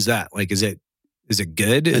how is that? Like, is it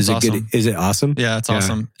good? It's awesome. Is it awesome? Yeah, it's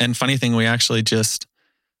awesome. And funny thing, we actually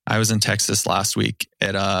I was in Texas last week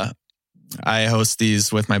at I host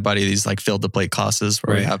these with my buddy, these like field to plate classes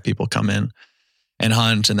where we have people come in and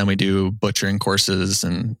hunt, and then we do butchering courses,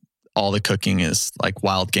 and all the cooking is like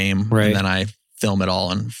wild game. Right. And then I film it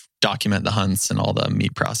all and document the hunts and all the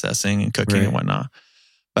meat processing and cooking and whatnot.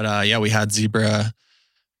 But we had zebra.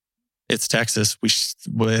 It's Texas.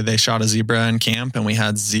 They shot a zebra in camp, and we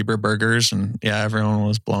had zebra burgers, and everyone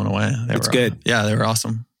was blown away. It's good. Yeah, they were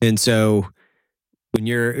awesome. And so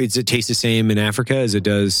does it taste the same in Africa as it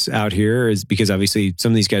does out here? Is because obviously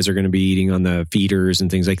some of these guys are going to be eating on the feeders and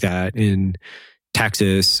things like that. In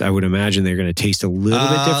Texas, I would imagine they're going to taste a little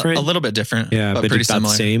bit different. A little bit different. Yeah, but but pretty it's about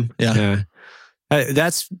similar. the same. Yeah.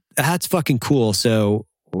 That's fucking cool. So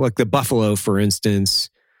like the buffalo, for instance,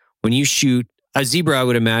 when you shoot a zebra, I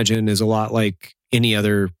would imagine is a lot like any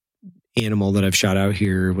animal that I've shot out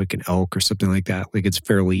here, like an elk or something like that. Like it's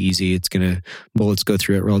fairly easy. Bullets go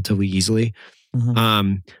through it relatively easily.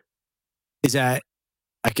 Is that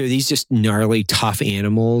like, are these just gnarly tough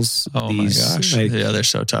animals? Oh my gosh. They're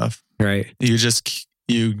so tough. Right.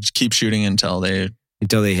 You keep shooting until they hit.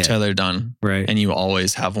 Until They're done. Right. And you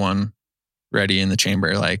always have one ready in the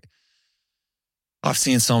chamber. Like I've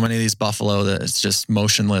seen so many of these buffalo that it's just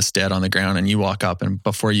motionless, dead on the ground. And you walk up and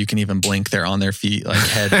before you can even blink, they're on their feet, like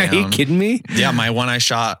head down. Are you kidding me? Yeah. I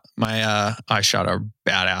shot a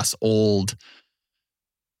badass old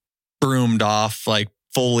broomed off, like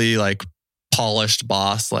fully like polished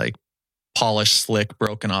boss, like polished slick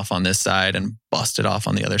broken off on this side and busted off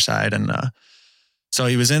on the other side. And so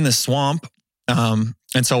he was in this swamp.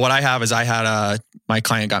 And so what I have is my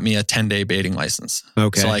client got me a 10-day baiting license.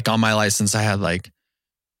 Okay. So like on my license, I had like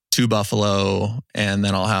 2 buffalo, and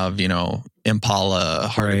then I'll have, impala,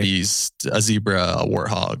 hartebeest, a zebra, a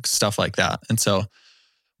warthog, stuff like that. And so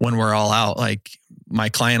when we're all out, like my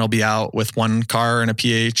client will be out with one car and a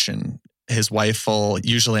PH, and his wife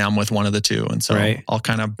usually I'm with one of the two. And so I'll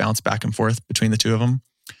kind of bounce back and forth between the two of them.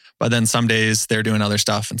 But then some days they're doing other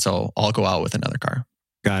stuff. And so I'll go out with another car.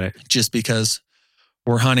 Got it. Just because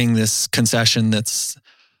we're hunting this concession that's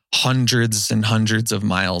hundreds and hundreds of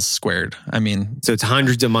miles squared. I mean, so it's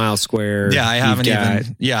hundreds of miles square. Yeah, I don't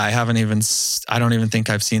even think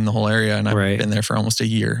I've seen the whole area, and I've been there for almost a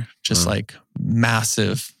year, just like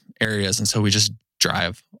massive areas. And so we just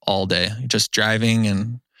drive all day, just driving,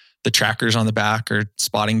 and the trackers on the back are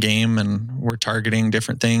spotting game, and we're targeting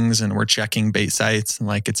different things, and we're checking bait sites. And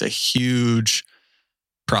like, it's a huge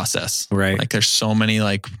process. Right. Like there's so many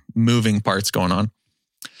like moving parts going on.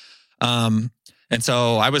 And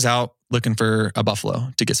so I was out looking for a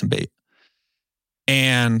buffalo to get some bait.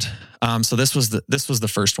 And so this was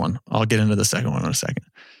the first one. I'll get into the second one in a second.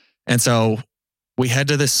 And so we head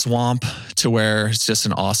to this swamp to where it's just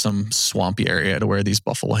an awesome swampy area to where these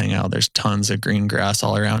buffalo hang out. There's tons of green grass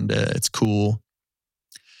all around it. It's cool.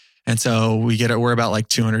 And so we're about like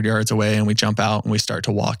 200 yards away, and we jump out and we start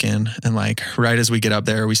to walk in. And like right as we get up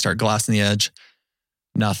there, we start glassing the edge.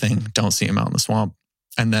 Nothing. Don't see him out in the swamp.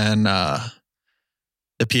 And then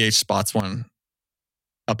the PH spots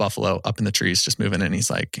a buffalo up in the trees just moving in.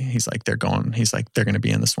 He's like, they're going to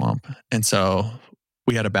be in the swamp. And so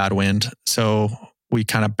we had a bad wind. So we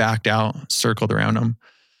kind of backed out, circled around him,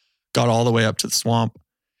 got all the way up to the swamp.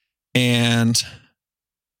 And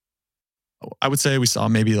I would say we saw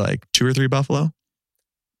maybe like 2 or 3 buffalo.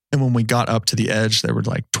 And when we got up to the edge, there were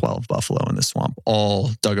like 12 buffalo in the swamp, all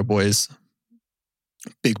Duggar boys,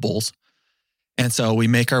 big bulls. And so we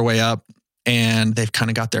make our way up, and they've kind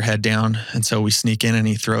of got their head down. And so we sneak in, and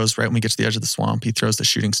he throws right when we get to the edge of the swamp, he throws the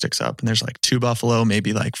shooting sticks up, and there's like 2 buffalo,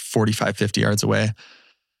 maybe like 45, 50 yards away.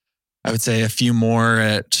 I would say a few more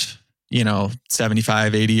at,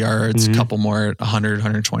 75, 80 yards, a couple more at 100,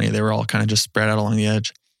 120. They were all kind of just spread out along the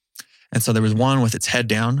edge. And so there was one with its head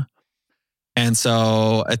down. And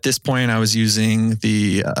so at this point I was using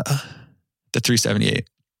the 378.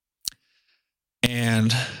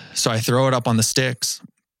 And so I throw it up on the sticks,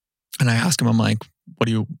 and I ask him, I'm like,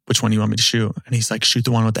 which one do you want me to shoot? And he's like, shoot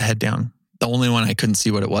the one with the head down. The only one I couldn't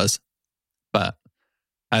see what it was, but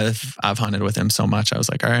I've hunted with him so much. I was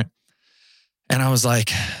like, all right. And I was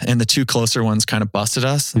like, and the 2 closer ones kind of busted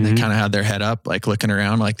us, and they kind of had their head up, like looking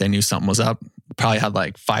around, like they knew something was up. Probably had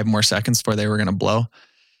like 5 more seconds before they were going to blow.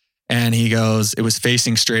 And he goes, it was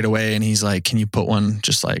facing straight away. And he's like, can you put one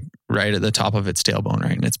just like right at the top of its tailbone,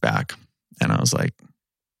 right in its back? And I was like,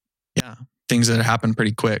 yeah, things that happened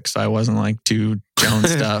pretty quick. So I wasn't like too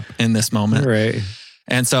jonesed up in this moment. Right.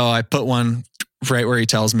 And so I put one right where he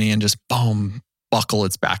tells me, and just boom, buckle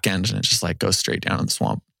its back end, and it just like goes straight down in the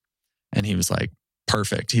swamp. And he was like,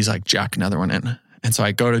 perfect. He's like, jack another one in. And so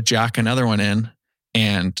I go to jack another one in,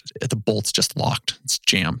 and the bolt's just locked. It's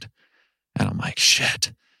jammed. And I'm like,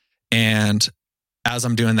 shit. And as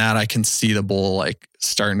I'm doing that, I can see the bull like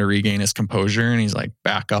starting to regain his composure, and he's like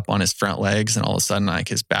back up on his front legs, and all of a sudden like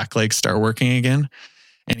his back legs start working again,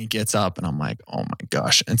 and he gets up, and I'm like, oh my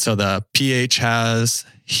gosh. And so the PH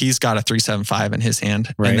he's got a 375 in his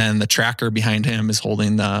hand, right. And then the tracker behind him is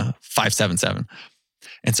holding the 577.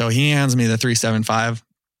 And so he hands me the 375.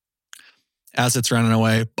 As it's running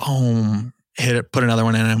away, boom, hit it, put another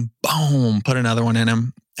one in him, boom, put another one in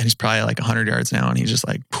him. And he's probably like 100 yards now, and he just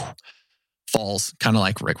like falls kind of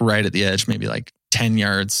like right at the edge, maybe like 10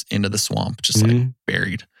 yards into the swamp, just like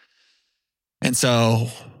buried. And so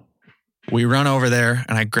we run over there,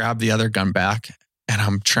 and I grab the other gun back, and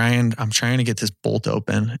I'm trying to get this bolt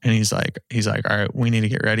open. And he's like, all right, we need to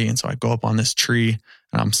get ready. And so I go up on this tree,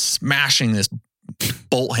 and I'm smashing this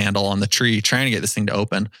bolt handle on the tree, trying to get this thing to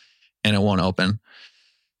open, and it won't open.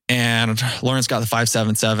 And Lauren's got the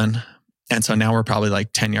 577. And so now we're probably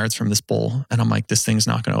like 10 yards from this bull. And I'm like, this thing's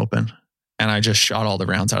not going to open. And I just shot all the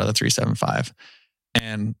rounds out of the 375.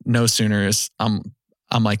 And no sooner is I'm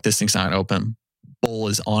like, this thing's not going to open. Bull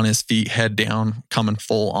is on his feet, head down, coming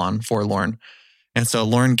full on for Lauren. And so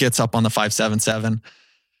Lauren gets up on the 577.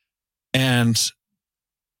 And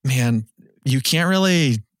man, you can't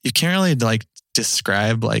really like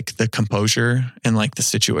describe like the composure and like the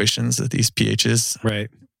situations that these PHs right.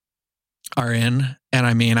 are in. And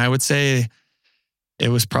I mean, I would say it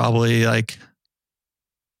was probably like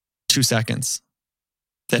 2 seconds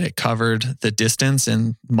that it covered the distance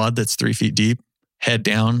in mud that's 3 feet deep, head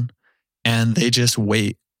down. And they just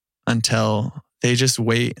wait until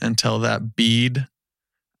that bead,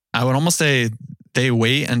 I would almost say they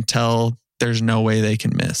wait until there's no way they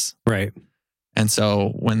can miss. Right. And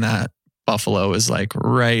so when that buffalo is like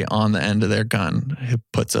right on the end of their gun, it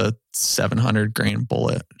puts a 700 grain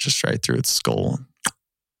bullet just right through its skull,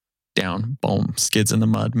 down, boom, skids in the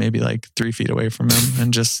mud, maybe like 3 feet away from him,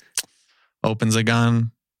 and just opens a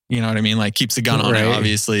gun. You know what I mean? Like keeps the gun on it,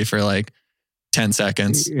 obviously, for like 10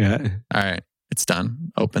 seconds. Yeah. All right, it's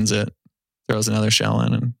done. Opens it, throws another shell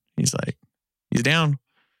in, and he's down.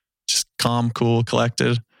 Just calm, cool,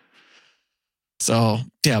 collected. So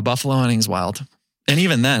yeah, buffalo hunting's wild. And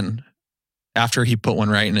even then, after he put one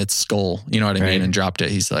right in its skull, you know what I mean, and dropped it,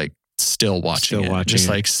 he's like still watching it. Just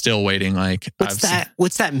like still waiting. Like, what's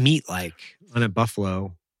that meat like on a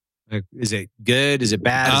buffalo? Like, is it good? Is it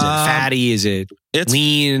bad? Is it fatty? Is it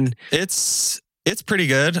lean? It's pretty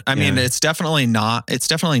good. I mean, it's definitely not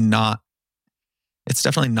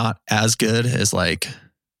as good as like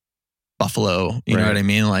buffalo, you know Right. what I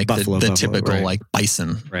mean? Like Buffalo, the buffalo, typical right. like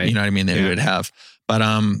bison, Right. you know what I mean? That Yeah. we would have. But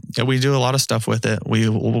yeah, we do a lot of stuff with it.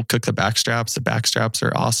 We'll cook the back straps. The back straps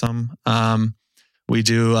are awesome. We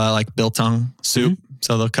do like biltong soup.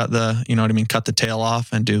 So they'll cut the, you know what I mean? Cut the tail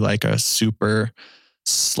off and do like a super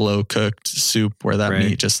slow cooked soup where that Right.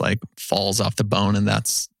 meat just like falls off the bone. And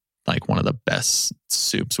that's like one of the best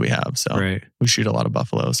soups we have. So Right. we shoot a lot of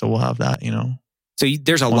buffalo. So we'll have that, you know. So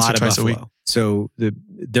there's a Once or lot of twice a week. buffalo. So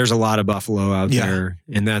there's a lot of buffalo out Yeah. there,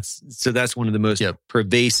 and that's one of the most Yep.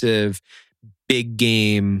 pervasive big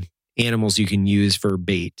game animals you can use for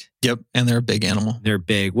bait. Yep. And they're a big animal. They're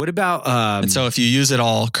big. What about And so if you use it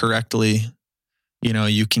all correctly, you know,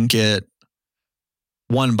 you can get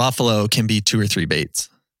one buffalo can be 2 or 3 baits.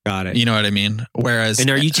 got it. You know what I mean? Whereas, And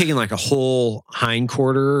are you taking like a whole hind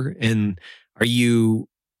quarter, and are you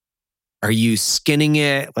skinning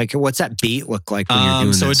it? Like, what's that bait look like when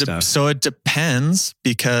you're doing that stuff? So it depends,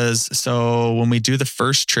 because so when we do the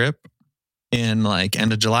first trip in like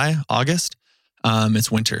end of July, August,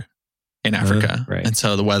 it's winter in Africa. Right. And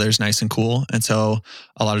so the weather's nice and cool. And so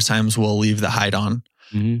a lot of times we'll leave the hide on.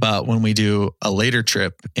 Mhm. But when we do a later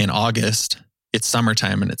trip in August, it's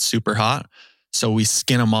summertime and it's super hot. So we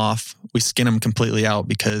skin them off. We skin them completely out,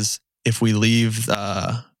 because if we leave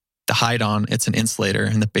the hide on, it's an insulator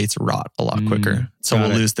and the baits rot a lot quicker. So got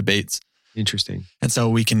we'll it. lose the baits. Interesting. And so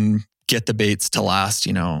we can get the baits to last,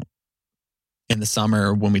 you know, in the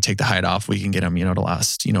summer when we take the hide off, we can get them, you know, to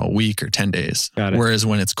last, you know, a week or 10 days. Got it. Whereas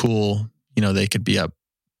when it's cool, you know, they could be up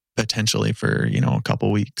potentially for, you know, a couple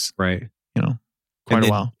weeks, Right. you know, quite And a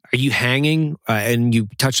then while. Are you hanging? And you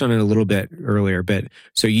touched on it a little bit earlier, but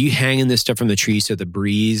so you hanging this stuff from the tree so the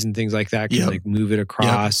breeze and things like that can Yep. like move it across.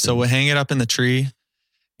 Yep. So we'll hang it up in the tree,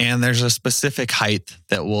 and there's a specific height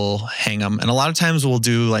that we'll hang them. And a lot of times we'll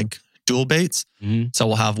do like dual baits. Mhm. So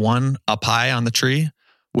we'll have one up high on the tree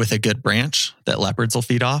with a good branch that leopards will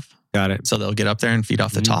feed off. Got it. So they'll get up there and feed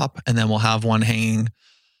off the Mhm. top. And then we'll have one hanging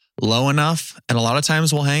low enough. And a lot of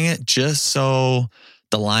times we'll hang it just so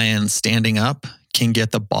the lion standing up can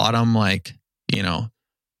get the bottom, like, you know,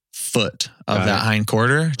 foot of Got that it. hind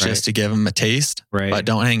quarter, Right. just to give them a taste. Right. But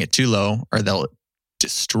don't hang it too low or they'll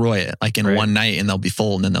destroy it like in Right. one night, and they'll be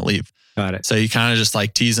full and then they'll leave. Got it. So you kind of just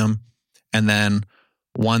like tease them. And then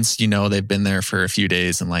once you know they've been there for a few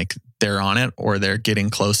days and like they're on it or they're getting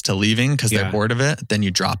close to leaving because Yeah. they're bored of it, then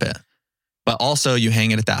you drop it. But also you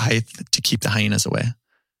hang it at that height to keep the hyenas away.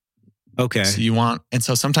 Okay. So you want, and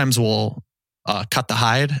so sometimes we'll cut the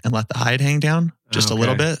hide and let the hide hang down just a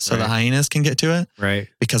little Okay. bit so the Right. hyenas can get to it, Right.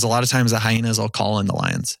 because a lot of times the hyenas will call in the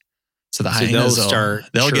lions. So the So hyenas they'll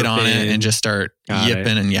they'll get on it chirping. and just start Got it.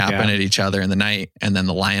 yipping and yapping Yeah. at each other in the night. And then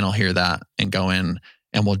the lion will hear that and go in,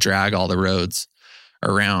 and we'll drag all the roads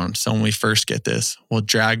around. So when we first get this, we'll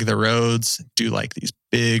drag the roads, do like these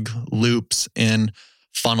big loops in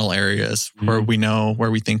funnel areas where Mhm. we know,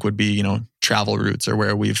 where we think would be, you know, travel routes or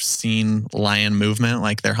where we've seen lion movement,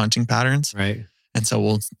 like their hunting patterns. Right. And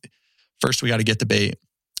so first we got to get the bait,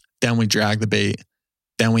 then we drag the bait,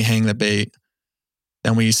 then we hang the bait,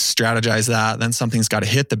 then we strategize that. Then something's got to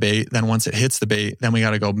hit the bait. Then once it hits the bait, then we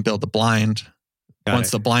got to go build the blind. Got Once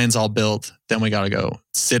it. the blind's all built, then we got to go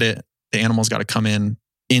sit it. The animal's got to come in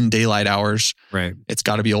daylight hours. Right. It's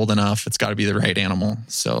got to be old enough. It's got to be the right animal.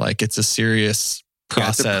 So like it's a serious Yeah,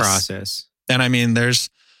 it's process. a process. And I mean,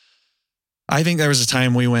 I think there was a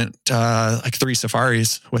time we went like 3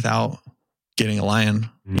 safaris without getting a lion.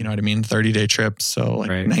 Mhm. You know what I mean? 30-day trips. So like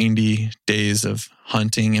Right. 90 days of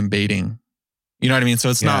hunting and baiting. You know what I mean? So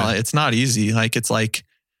it's not easy. Like it's like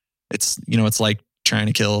trying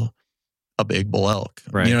to kill a big bull elk.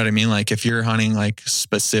 Right. You know what I mean? Like if you're hunting like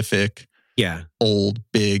specific Yeah. old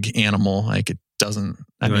big animal, like it doesn't.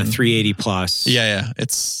 I You want mean, 380 plus. yeah.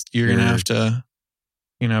 You're gonna have to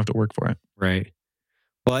work for it. Right.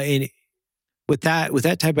 Well, and with that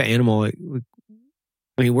type of animal,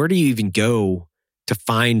 I mean, where do you even go to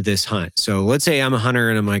find this hunt? So let's say I'm a hunter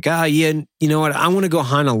and I'm like, yeah, you know what? I want to go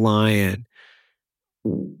hunt a lion.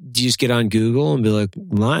 Do you just get on Google and be like,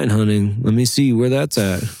 lion hunting? Let me see where that's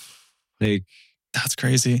at. Like, That's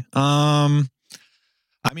crazy. I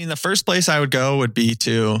mean, the first place I would go would be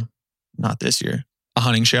to, not this year, a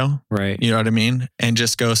hunting show. right. You know what I mean? And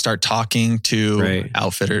just go start talking to Right.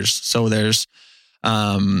 outfitters. So there's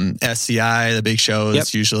SCI, the big show. Yep.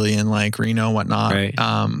 It's usually in like Reno, whatnot. Right.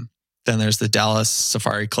 Then there's the Dallas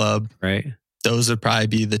Safari Club. Right. Those would probably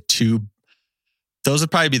be the two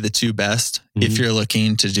best Mhm. if you're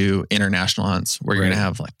looking to do international hunts where you're Right. going to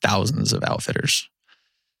have like thousands of outfitters.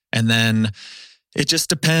 And then it just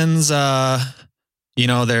depends.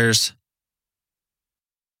 There's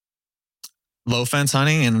low fence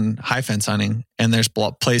hunting and high fence hunting, and there's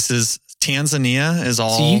places Tanzania is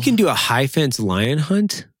all. So you can do a high fence lion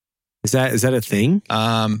hunt? Is that a thing?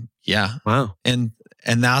 Yeah. Wow. And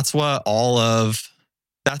that's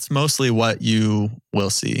mostly what you will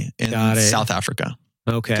see in South Africa.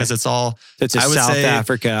 Okay. Because it's all. It's a South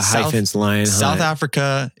Africa high fence lion hunt. South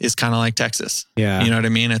Africa is kind of like Texas. Yeah. You know what I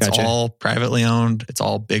mean? It's Gotcha. all privately owned. It's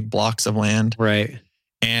all big blocks of land. Right.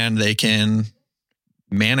 And they can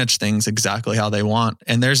manage things exactly how they want.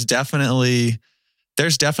 And there's definitely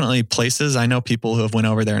places. I know people who have went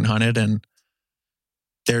over there and hunted, and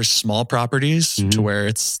there's small properties to where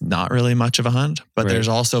it's not really much of a hunt, but there's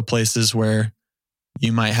also places where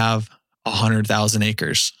you might have 100,000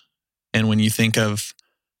 acres. And when you think of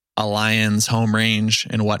a lion's home range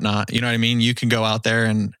and whatnot, you know what I mean? You can go out there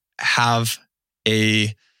and have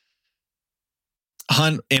a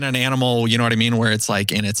hunt in an animal, you know what I mean? Where it's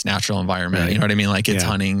like in its natural environment, you know what I mean? Like it's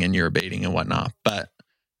hunting and you're baiting and whatnot. But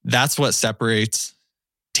that's what separates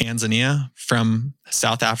Tanzania from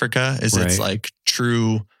South Africa is it's like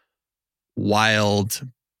true wild,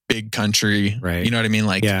 big country. Right. You know what I mean?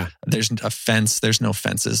 Like there's a fence, there's no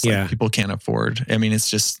fences. Like people can't afford. I mean, it's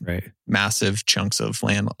just massive chunks of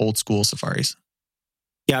land, old school safaris.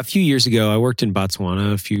 Yeah, a few years ago, I worked in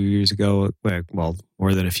Botswana a few years ago, well,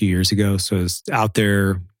 more than a few years ago. So I was out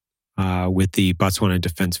there with the Botswana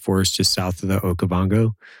Defense Force just south of the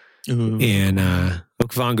Okavango. Ooh. And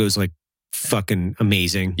Okavango is like fucking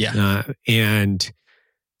amazing. Yeah. And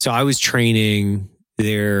so I was training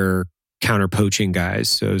their counter poaching guys.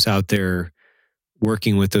 So I was out there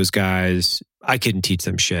working with those guys. I couldn't teach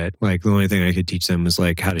them shit. Like the only thing I could teach them was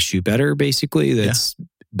like how to shoot better, basically.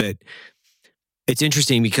 But it's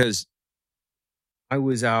interesting because I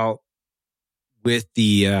was out with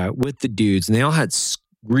the dudes and they all had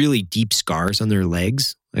really deep scars on their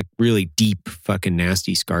legs, like really deep fucking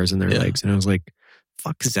nasty scars on their legs. And I was like,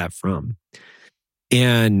 fuck is that from?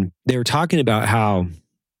 And they were talking about how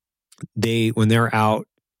when they're out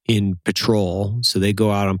in patrol, so they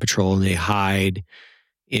go out on patrol and they hide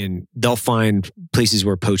and they'll find places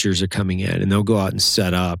where poachers are coming in and they'll go out and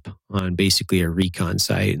set up on basically a recon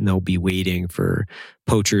site and they'll be waiting for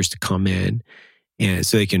poachers to come in and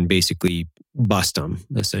so they can basically bust them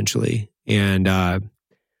essentially. And,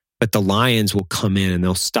 but the lions will come in and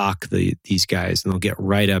they'll stalk these guys and they'll get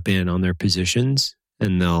right up in on their positions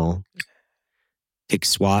and they'll take a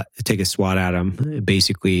swat at them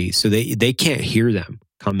basically. So they can't hear them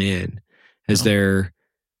come in as they're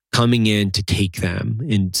coming in to take them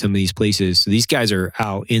in some of these places. So these guys are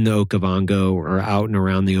out in the Okavango or out and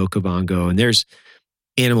around the Okavango and there's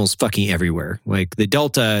animals fucking everywhere. Like the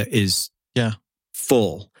Delta is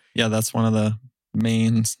full. Yeah, that's one of the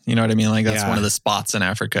main, you know what I mean? Like that's one of the spots in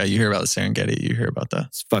Africa. You hear about the Serengeti, you hear about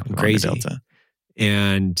it's fucking crazy. Delta.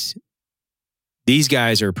 And these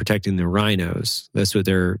guys are protecting the rhinos. That's what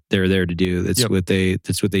they're there to do. That's what they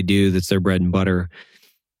do. That's their bread and butter.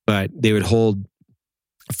 But they would hold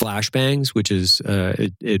flashbangs, which is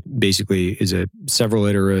it basically is a several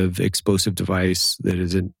iterative explosive device that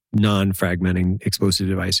is a non-fragmenting explosive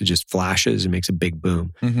device. It just flashes and makes a big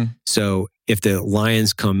boom. Mm-hmm. So if the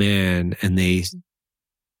lions come in and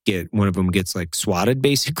one of them gets like swatted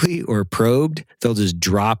basically or probed, they'll just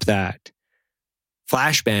drop that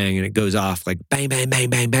flashbang and it goes off like bang, bang, bang,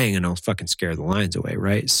 bang, bang, and it'll fucking scare the lions away,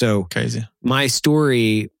 right? So crazy. My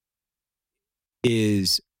story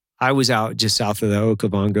is I was out just south of the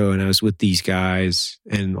Okavango and I was with these guys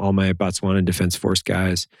and all my Botswana Defense Force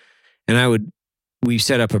guys. And we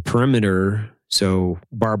set up a perimeter, so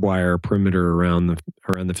barbed wire perimeter around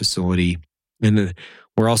the facility. And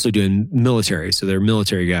we're also doing military. So they're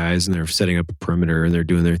military guys and they're setting up a perimeter and they're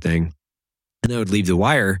doing their thing. And I would leave the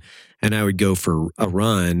wire and I would go for a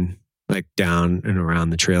run, like down and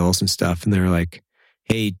around the trails and stuff. And they're like,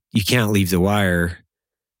 hey, you can't leave the wire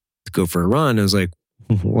to go for a run. I was like,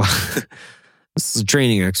 what? This is a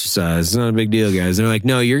training exercise. It's not a big deal, guys. And they're like,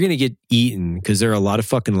 no, you're going to get eaten because there are a lot of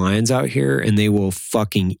fucking lions out here and they will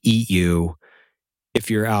fucking eat you if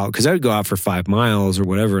you're out. Because I would go out for 5 miles or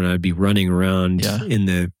whatever and I'd be running around in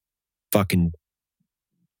the fucking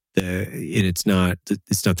and it's not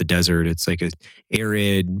the desert. It's like a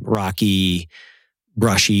arid, rocky,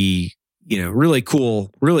 brushy, really cool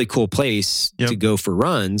place to go for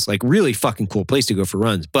runs. Like really fucking cool place to go for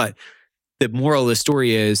runs. But the moral of the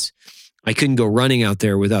story is I couldn't go running out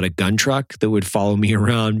there without a gun truck that would follow me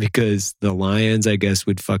around because the lions, I guess,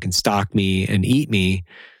 would fucking stalk me and eat me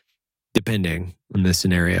depending on the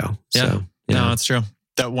scenario. Yeah. So, no, it's true.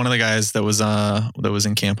 That one of the guys that was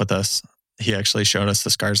in camp with us, he actually showed us the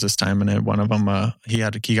scars this time. And one of them, he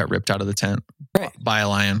got ripped out of the tent by a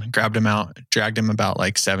lion, grabbed him out, dragged him about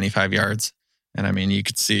like 75 yards And I mean, you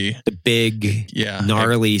could see the big,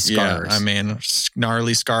 gnarly scars. Yeah, I mean,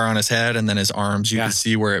 gnarly scar on his head, and then his arms. You could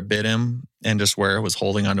see where it bit him, and just where it was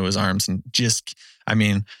holding onto his arms, and just, I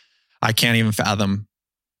mean, I can't even fathom.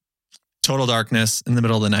 Total darkness in the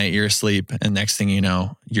middle of the night. You're asleep, and next thing you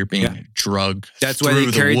know, you're being drugged. That's why they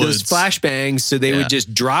carried those flashbangs, so they would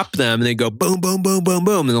just drop them, and they go boom, boom, boom, boom,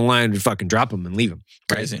 boom, and the lion would fucking drop them and leave them.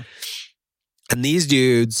 Crazy. Right? And these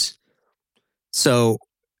dudes, so.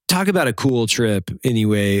 Talk about a cool trip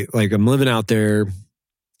anyway. Like I'm living out there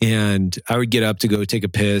and I would get up to go take a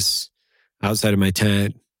piss outside of my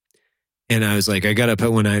tent. And I was like, I got up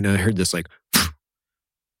at one night and I heard this like,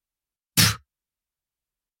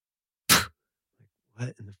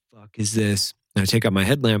 what in the fuck is this? And I take out my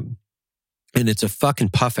headlamp and it's a fucking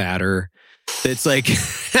puff adder. It's like,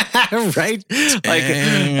 right? Like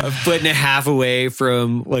a foot and a half away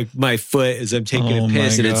from like my foot as I'm taking a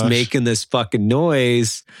piss and it's making this fucking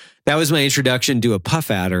noise. That was my introduction to a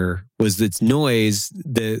puff adder, was its noise,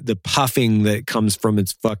 the puffing that comes from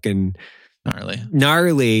its fucking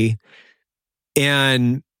gnarly.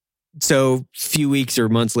 And so a few weeks or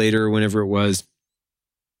months later, whenever it was,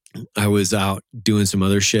 I was out doing some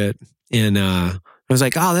other shit. And I was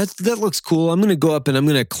like, oh, that looks cool. I'm going to go up and I'm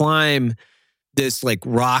going to climb this like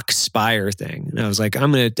rock spire thing. And I was like,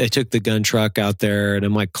 I took the gun truck out there and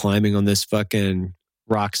I'm like climbing on this fucking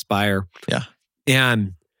rock spire. Yeah.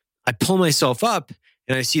 And I pull myself up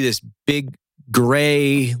and I see this big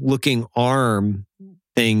gray looking arm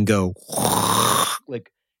thing go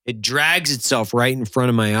like it drags itself right in front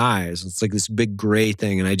of my eyes. It's like this big gray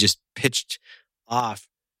thing. And I just pitched off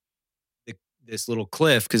this little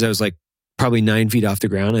cliff because I was like probably 9 feet off the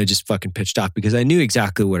ground. I just fucking pitched off because I knew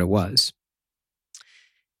exactly what it was.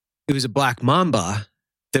 It was a black mamba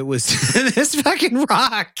that was this fucking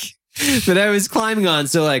rock that I was climbing on.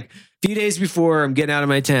 So like a few days before I'm getting out of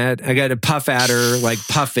my tent, I got a puff adder like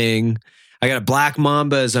puffing. I got a black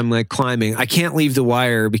mamba as I'm like climbing. I can't leave the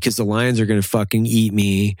wire because the lions are going to fucking eat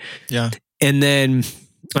me. Yeah. And then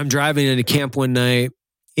I'm driving into camp one night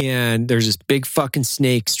and there's this big fucking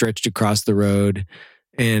snake stretched across the road.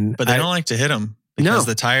 But they don't like to hit them because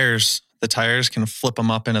the tires can flip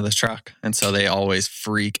them up into the truck. And so they always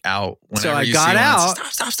freak out. So I got out.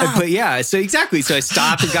 Stop. So exactly. So I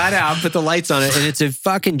stopped and got out, put the lights on it. And it's a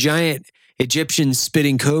fucking giant Egyptian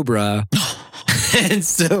spitting cobra. And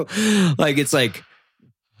so like, it's like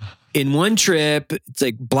in one trip, it's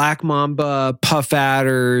like black mamba, puff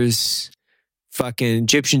adders, fucking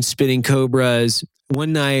Egyptian spitting cobras.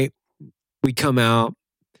 One night we come out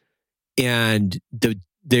and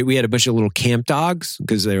we had a bunch of little camp dogs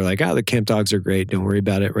because they were like, oh, the camp dogs are great. Don't worry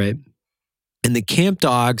about it, right? And the camp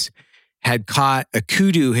dogs had caught a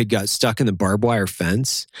kudu had got stuck in the barbed wire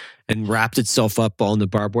fence and wrapped itself up all in the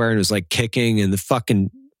barbed wire and was like kicking. And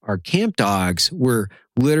our camp dogs were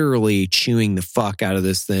literally chewing the fuck out of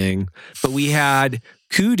this thing. But we had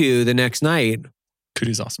kudu the next night.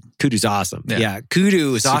 Kudu's awesome. Kudu's awesome. Yeah,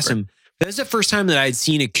 kudu was awesome. That was the first time that I'd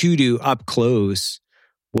seen a kudu up close.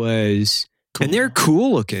 Cool. And they're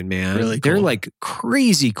cool looking, man. Really cool. They're like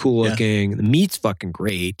crazy cool looking. The meat's fucking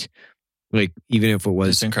great. Like even if it was,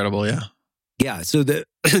 it's incredible. Yeah. Yeah. So the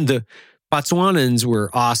Botswanans were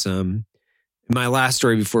awesome. My last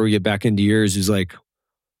story before we get back into yours is like,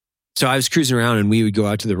 so I was cruising around and we would go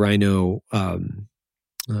out to the rhino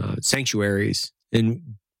sanctuaries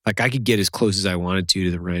and like I could get as close as I wanted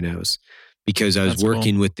to the rhinos because I was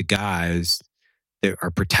working with the guys that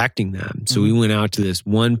are protecting them. So we went out to this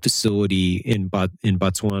one facility in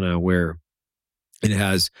Botswana where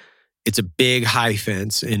it's a big high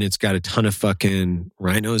fence and it's got a ton of fucking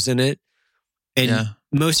rhinos in it. And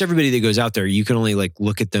most everybody that goes out there, you can only like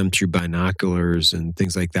look at them through binoculars and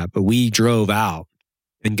things like that. But we drove out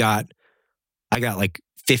and I got like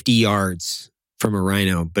 50 yards from a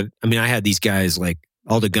rhino. But I mean, I had these guys like,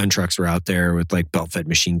 all the gun trucks were out there with like belt-fed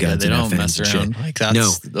machine guns. Yeah, they and don't mess around. Like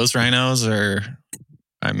those rhinos are,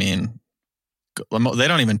 I mean, they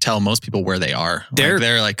don't even tell most people where they are.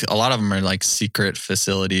 They're like, a lot of them are like secret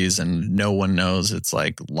facilities and no one knows. It's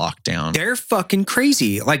like locked down. They're fucking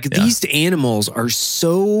crazy. Like these animals are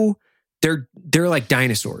so, they're like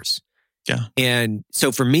dinosaurs. Yeah. And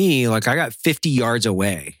so for me, like I got 50 yards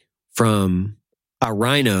away from a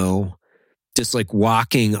rhino, just like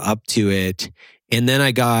walking up to it. And then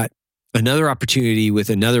I got another opportunity with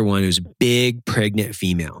another one who's a big pregnant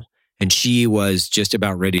female. And she was just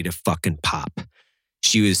about ready to fucking pop.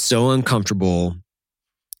 She was so uncomfortable.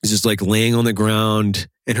 Just like laying on the ground.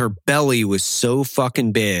 And her belly was so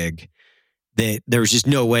fucking big that there was just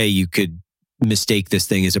no way you could mistake this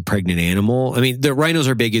thing as a pregnant animal. I mean, the rhinos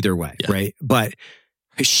are big either way, right? But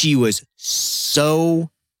she was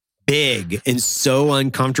so big and so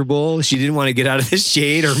uncomfortable. She didn't want to get out of the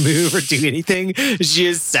shade or move or do anything. She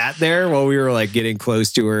just sat there while we were like getting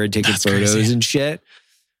close to her and taking photos and shit.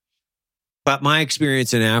 But my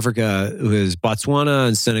experience in Africa was Botswana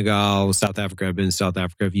and Senegal, South Africa. I've been to South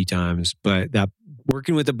Africa a few times, but that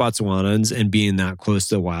working with the Botswanans and being that close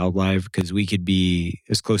to the wildlife, because we could be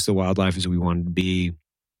as close to the wildlife as we wanted to be.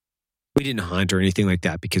 We didn't hunt or anything like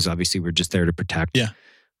that because obviously we're just there to protect. Yeah.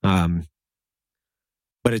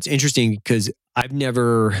 But it's interesting because I've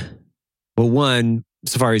never, one,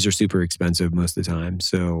 safaris are super expensive most of the time.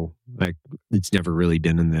 So like it's never really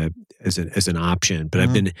been as an option, but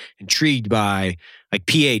I've been intrigued by like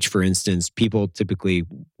PH, for instance. People typically,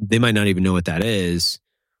 they might not even know what that is.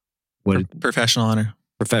 What professional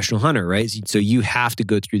hunter, right? So you have to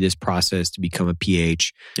go through this process to become a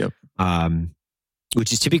PH. Yep.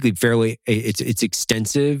 Which is typically it's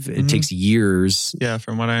extensive. It takes years. Yeah,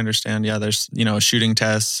 from what I understand. Yeah, there's, shooting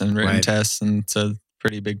tests and written tests, and it's a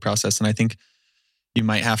pretty big process. And I think you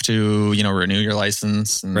might have to, renew your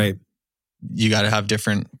license. And you got to have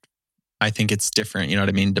different, I think it's different, you know what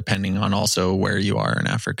I mean? Depending on also where you are in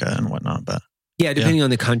Africa and whatnot. But yeah, depending on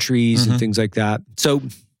the countries and things like that. So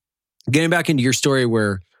getting back into your story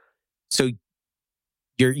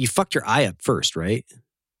you fucked your eye up first, right?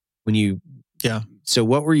 Yeah. So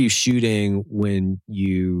what were you shooting when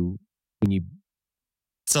you?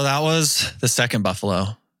 So that was the second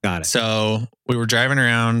buffalo. Got it. So we were driving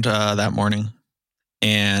around that morning,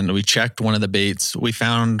 and we checked one of the baits. We'd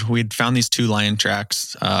found these 2 lion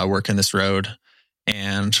tracks working this road,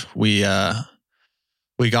 and we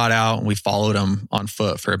got out and we followed them on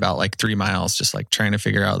foot for about like 3 miles, just like trying to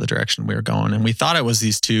figure out the direction we were going. And we thought it was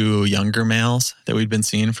these 2 younger males that we'd been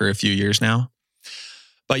seeing for a few years now,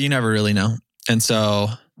 but you never really know. And so,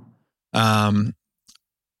 so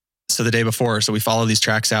the day before, so we follow these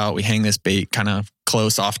tracks out, we hang this bait kind of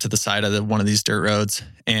close off to the side of one of these dirt roads.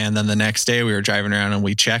 And then the next day we were driving around and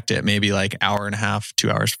we checked it maybe like hour and a half,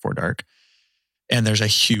 2 hours before dark. And there's a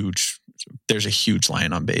huge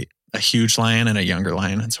lion on bait, a huge lion and a younger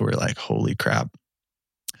lion. And so we're like, holy crap,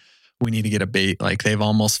 we need to get a bait. Like they've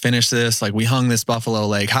almost finished this. Like we hung this buffalo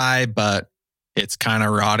leg high, but it's kind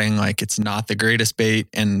of rotting. Like it's not the greatest bait.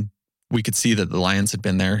 And we could see that the lions had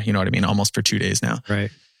been there, you know what I mean? Almost for 2 days now.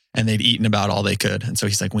 Right. And they'd eaten about all they could. And so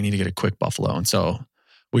he's like, we need to get a quick buffalo. And so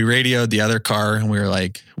we radioed the other car and we were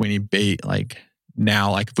like, we need bait. Like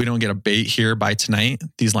now, like if we don't get a bait here by tonight,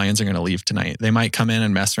 these lions are going to leave tonight. They might come in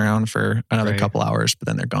and mess around for another couple hours, but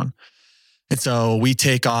then they're gone. And so we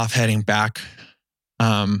take off heading back.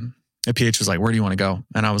 The PH was like, where do you want to go?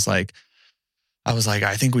 And I was like,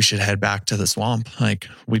 I think we should head back to the swamp. Like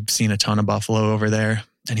we've seen a ton of buffalo over there.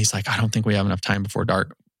 And he's like, I don't think we have enough time before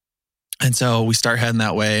dark. And so we start heading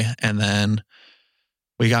that way. And then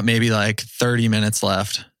we got maybe like 30 minutes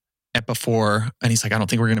left before. And he's like, I don't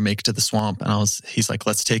think we're going to make it to the swamp. And he's like,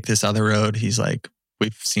 let's take this other road. He's like,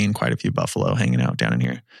 we've seen quite a few buffalo hanging out down in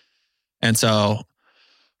here. And so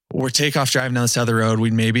we're takeoff driving down this other road.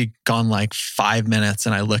 We'd maybe gone like 5 minutes.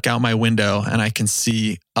 And I look out my window and I can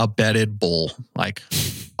see a bedded bull, like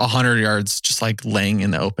 100 yards, just like laying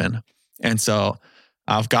in the open. And so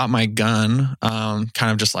I've got my gun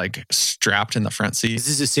kind of just like strapped in the front seat. Is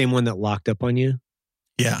this the same one that locked up on you?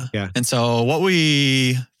 Yeah. Yeah. And so what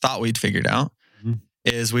we thought we'd figured out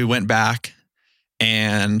is we went back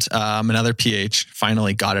and another PH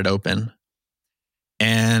finally got it open.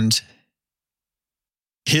 And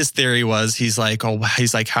his theory was, he's like,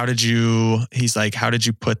 how did you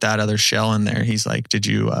put that other shell in there? He's like, did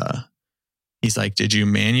you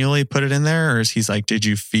manually put it in there? Or he's like, did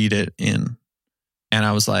you feed it in? And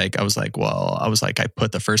I was like, I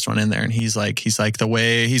put the first one in there. And he's like, the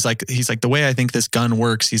way I think this gun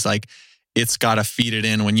works, he's like, it's got to feed it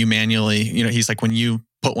in when you manually, he's like, when you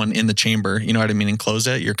put one in the chamber, you know what I mean? And close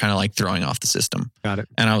it, you're kind of like throwing off the system. Got it.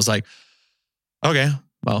 And I was like, okay,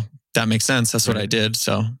 well, that makes sense. That's what I did.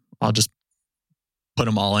 So I'll just put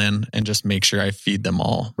them all in and just make sure I feed them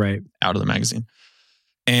all out of the magazine.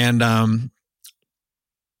 And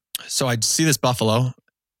so I see this buffalo.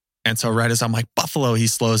 And so right as I'm like, buffalo, he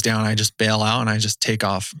slows down. I just bail out and I just take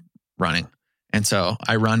off running. And so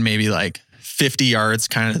I run maybe like 50 yards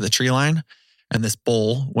kind of to the tree line. And this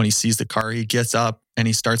bull, when he sees the car, he gets up and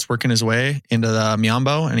he starts working his way into the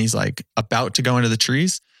Miambo. And he's like about to go into the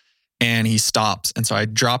trees and he stops. And so I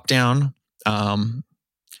drop down.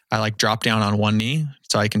 I drop down on one knee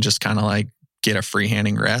so I can just kind of like get a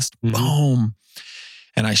freehanding rest. Boom.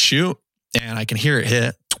 And I shoot and I can hear it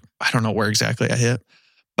hit. I don't know where exactly I hit,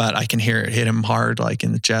 but I can hear it hit him hard, like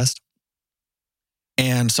in the chest.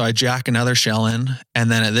 And so I jack another shell in. And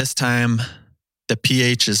then at this time, the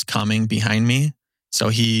PH is coming behind me So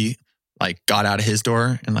he like got out of his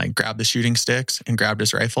door and like grabbed the shooting sticks and grabbed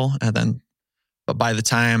his rifle. But by the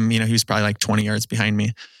time, he was probably like 20 yards behind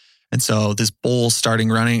me. And so this bull's starting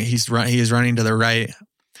running. He is running to the right.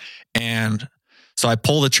 And so I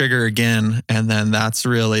pull the trigger again. And then that's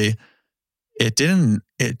really, it didn't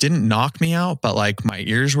knock me out, but like my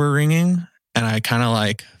ears were ringing and I kind of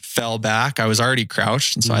like fell back. I was already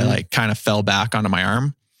crouched. And so I like kind of fell back onto my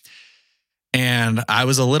arm. And I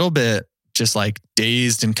was a little bit just like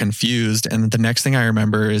dazed and confused. And the next thing I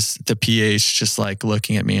remember is the PH just like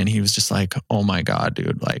looking at me and he was just like, oh my God,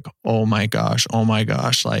 dude, like, oh my gosh.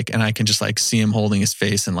 Like, and I can just like see him holding his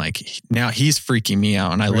face and like, now he's freaking me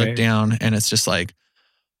out. And I look down and it's just like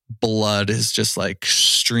blood is just like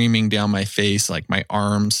streaming down my face, like my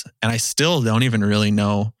arms. And I still don't even really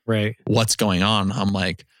know what's going on. I'm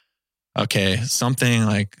like, okay, something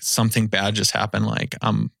bad just happened. Like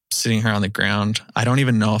I'm sitting here on the ground. I don't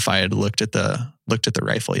even know if I had looked at the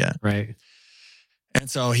rifle yet. Right. And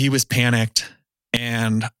so he was panicked.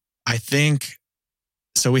 And I think,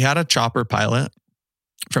 so we had a chopper pilot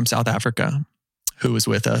from South Africa who was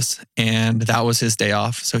with us, and that was his day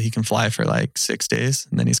off. So he can fly for like 6 days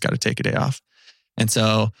and then he's got to take a day off. And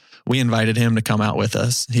so we invited him to come out with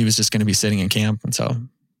us. He was just going to be sitting in camp. And so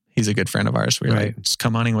he's a good friend of ours. We were like, just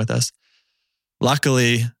come hunting with us.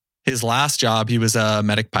 Luckily, his last job, he was a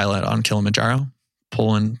medic pilot on Kilimanjaro,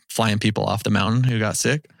 flying people off the mountain who got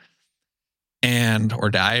sick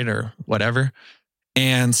or died or whatever.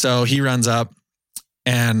 And so he runs up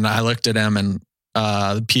and I looked at him and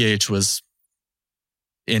the PH was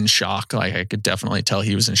in shock. Like I could definitely tell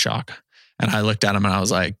he was in shock. And I looked at him and I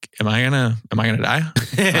was like, am I gonna die?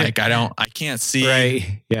 Like I can't see.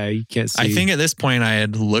 Right. Yeah, you can't see. I think at this point I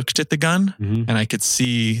had looked at the gun and I could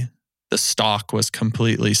see the stock was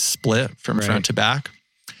completely split from front to back.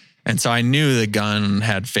 And so I knew the gun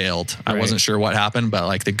had failed. I wasn't sure what happened, but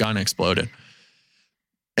like the gun exploded.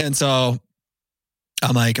 And so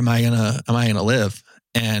I'm like, am I gonna live?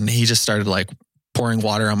 And he just started like pouring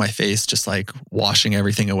water on my face, just like washing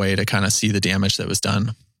everything away to kind of see the damage that was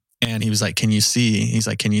done. And he was like, can you see? He's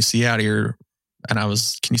like, can you see out of your, can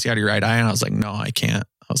you see out of your right eye? And I was like, no, I can't.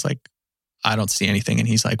 I was like, I don't see anything. And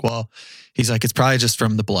he's like, it's probably just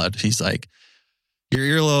from the blood. He's like, your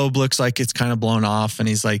earlobe looks like it's kind of blown off. And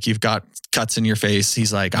he's like, you've got cuts in your face.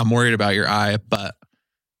 He's like, I'm worried about your eye, but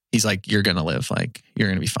he's like, you're going to live. Like, you're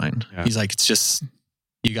going to be fine. Yeah. He's like, it's just,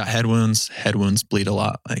 you got head wounds. Head wounds bleed a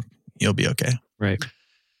lot. Like, you'll be okay. Right.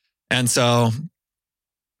 And so,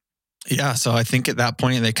 yeah. So I think at that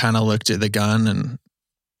point they kind of looked at the gun and,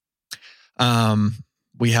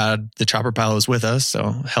 we had the chopper pilot was with us.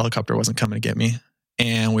 So helicopter wasn't coming to get me.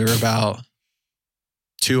 And we were about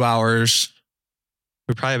 2 hours.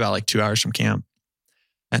 We were probably about like 2 hours from camp.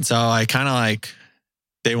 And so I kind of like,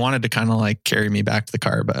 they wanted to kind of like carry me back to the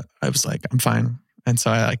car, but I was like, I'm fine. And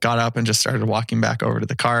so I like got up and just started walking back over to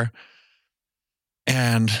the car.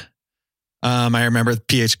 And I remember the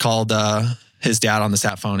PH called his dad on the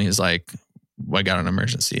sat phone. He was like, I got an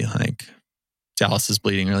emergency. Like Dallas is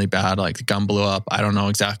bleeding really bad. Like the gun blew up. I don't know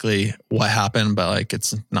exactly what happened, but like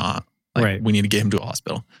it's not like we need to get him to a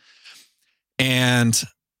hospital. And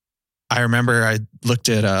I remember I looked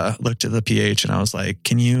at the PH and I was like,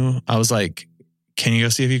 can you go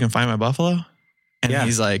see if you can find my buffalo? And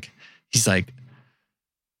he's like,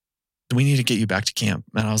 we need to get you back to camp.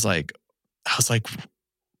 And I was like,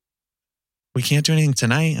 we can't do anything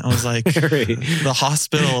tonight. I was like, the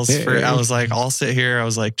hospitals I was like, I'll sit here. I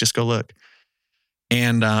was like, just go look.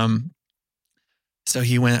 And so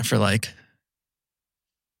he went for like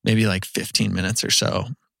maybe like 15 minutes or so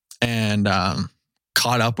and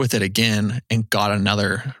caught up with it again and got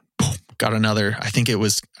another, I think it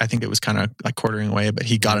was kind of like quartering away, but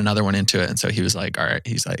he got another one into it. And so he was like, all right,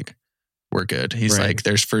 he's like, we're good. He's like,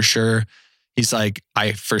 there's for sure. He's like,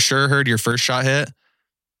 I for sure heard your first shot hit.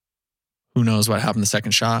 Who knows what happened the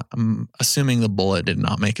second shot? I'm assuming the bullet did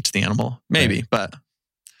not make it to the animal. Maybe, but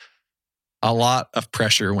a lot of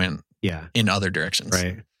pressure went in other directions.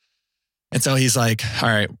 Right. And so he's like, all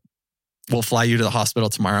right, we'll fly you to the hospital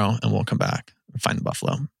tomorrow and we'll come back and find the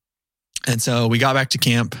buffalo. And so we got back to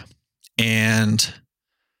camp and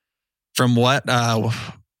from what the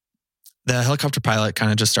helicopter pilot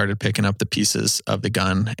kind of just started picking up the pieces of the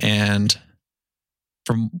gun. And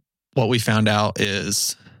from what we found out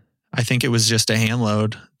is I think it was just a hand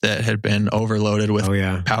load that had been overloaded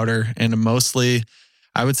with powder and mostly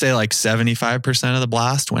I would say like 75% of the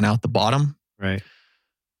blast went out the bottom. Right.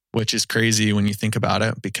 Which is crazy when you think about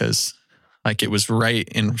it because like it was right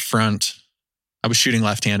in front. I was shooting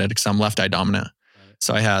left-handed because I'm left eye dominant. Right.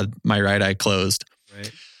 So I had my right eye closed.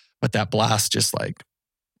 Right. But that blast just like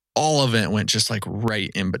all of it went just like right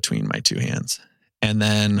in between my two hands. And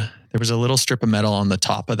then there was a little strip of metal on the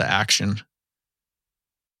top of the action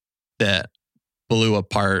that blew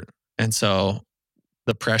apart. And so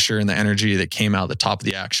the pressure and the energy that came out the top of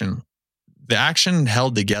the action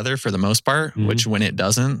held together for the most part, which when it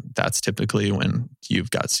doesn't, that's typically when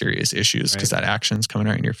you've got serious issues because that action's coming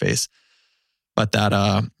right in your face. But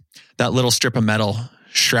that little strip of metal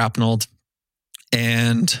shrapneled,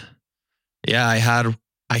 and yeah,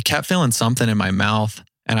 I kept feeling something in my mouth,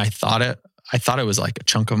 and I thought it was like a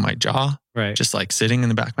chunk of my jaw, just like sitting in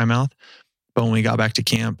the back of my mouth. But when we got back to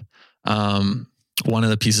camp, one of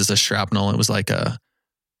the pieces of shrapnel, it was like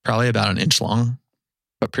probably about an inch long,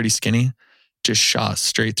 but pretty skinny, just shot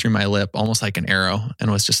straight through my lip, almost like an arrow,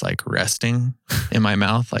 and was just like resting in my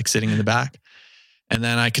mouth, like sitting in the back. And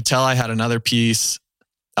then I could tell I had another piece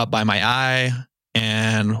up by my eye,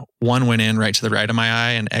 and one went in right to the right of my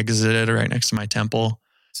eye and exited right next to my temple.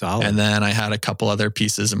 Solid. And then I had a couple other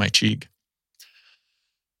pieces in my cheek.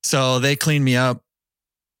 So they cleaned me up.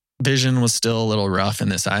 Vision was still a little rough in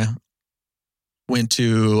this eye. Went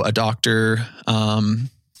to a doctor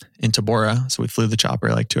in Tabora. So we flew the chopper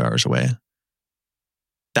like 2 hours away.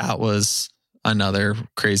 That was another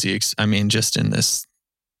crazy, just in this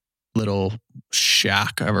little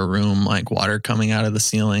shack of a room, like water coming out of the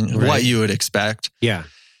ceiling, what you would expect. Yeah.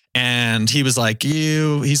 And he was like,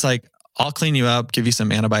 he's like, I'll clean you up, give you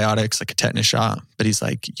some antibiotics, like a tetanus shot. But he's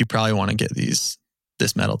like, you probably want to get this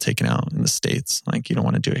metal taken out in the States. Like, you don't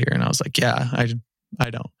want to do it here. And I was like, yeah, I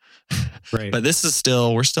don't. Right. But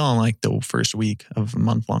we're still on like the first week of a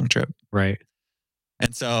month-long trip. Right.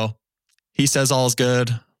 And so he says all's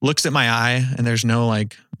good, looks at my eye, and there's no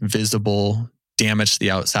like visible damage to the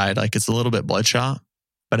outside. Like, it's a little bit bloodshot,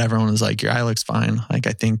 but everyone was like, your eye looks fine. Like,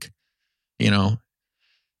 I think,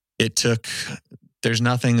 there's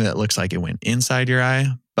nothing that looks like it went inside your eye,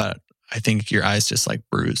 but I think your eye's just like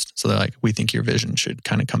bruised. So they're like, we think your vision should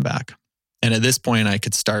kind of come back. And at this point I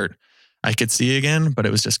could see again, but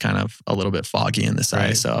it was just kind of a little bit foggy in this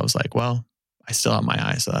eye. So I was like, well, I still have my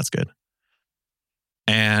eye, so that's good.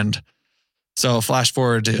 And so flash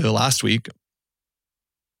forward to last week,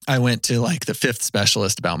 I went to like the 5th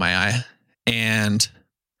specialist about my eye, and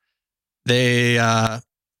they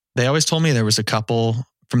always told me there was a couple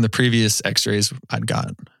from the previous x-rays I'd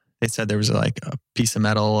gotten. They said there was like a piece of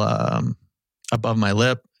metal above my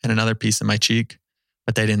lip and another piece in my cheek,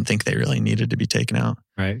 but they didn't think they really needed to be taken out.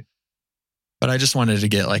 Right. But I just wanted to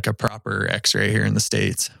get like a proper x-ray here in the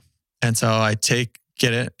States. And so I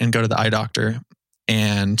get it and go to the eye doctor,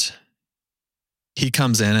 and he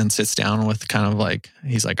comes in and sits down with kind of like,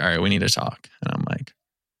 he's like, all right, we need to talk. And I'm like,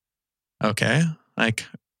 okay, like,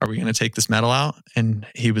 are we going to take this metal out? And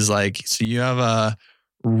he was like, so you have a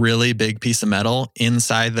really big piece of metal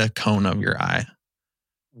inside the cone of your eye.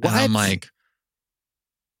 What? And I'm like,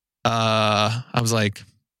 I was like,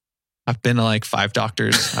 I've been to like 5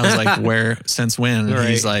 doctors. I was like, since when? Right.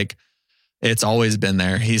 He's like, it's always been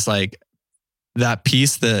there. He's like, that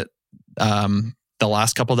piece that the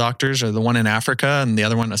last couple doctors, or the one in Africa and the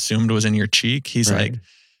other one assumed was in your cheek. He's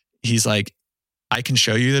like, I can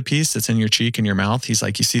show you the piece that's in your cheek and your mouth. He's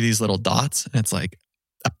like, you see these little dots? And it's like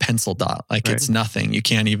a pencil dot. Like, it's nothing. You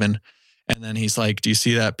can't even. And then he's like, do you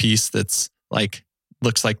see that piece that's like,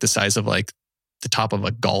 looks like the size of like the top of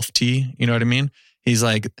a golf tee? You know what I mean? He's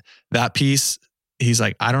like, that piece, he's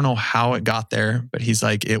like, I don't know how it got there, but he's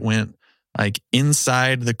like, it went like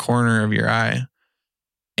inside the corner of your eye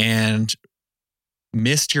and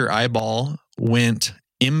missed your eyeball, went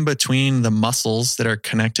in between the muscles that are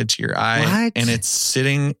connected to your eye. What? And it's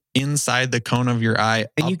sitting inside the cone of your eye.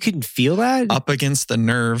 And you couldn't feel that? Up against the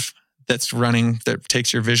nerve that's running, that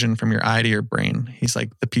takes your vision from your eye to your brain. He's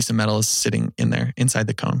like, the piece of metal is sitting in there, inside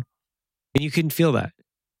the cone. And you couldn't feel that?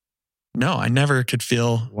 No, I never could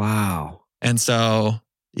feel. Wow. And so,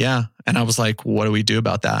 yeah. And I was like, what do we do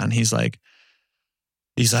about that? And he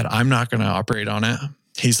said, I'm not going to operate on it.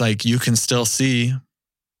 He's like, you can still see.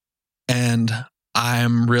 And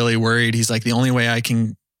I'm really worried. He's like, the only way I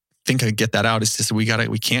can think I get that out is just, we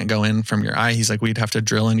can't go in from your eye. He's like, we'd have to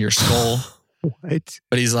drill into your skull. What?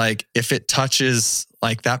 But he's like, if it touches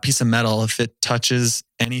like that piece of metal, if it touches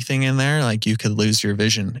anything in there, like you could lose your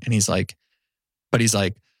vision. And he's like,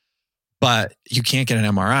 but you can't get an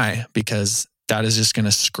MRI because that is just going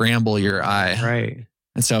to scramble your eye. Right.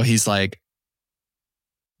 And so he's like,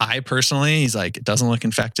 he's like, it doesn't look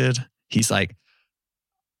infected. He's like,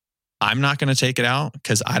 I'm not going to take it out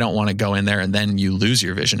because I don't want to go in there and then you lose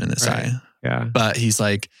your vision in this eye. Yeah. But he's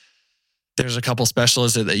like, there's a couple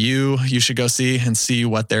specialists that you should go see and see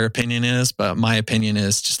what their opinion is. But my opinion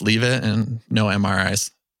is just leave it and no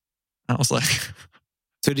MRIs. I was like,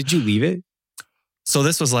 So did you leave it? So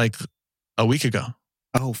this was like a week ago.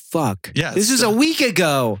 Oh, fuck. Yeah. This is a week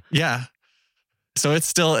ago. Yeah. So it's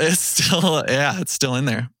still in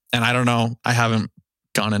there. And I don't know. I haven't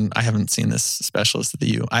gone and I haven't seen this specialist at the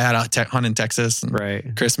U. I had a hunt in Texas and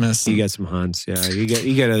Right. Christmas. You got some hunts. Yeah.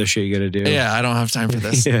 You got other shit you got to do. Yeah. I don't have time for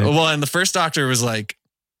this. Yeah. Well, and the first doctor was like,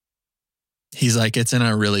 he's like, it's in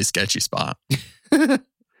a really sketchy spot.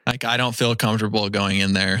 Like, I don't feel comfortable going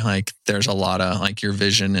in there. Like, there's a lot of, like, your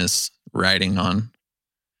vision is riding on.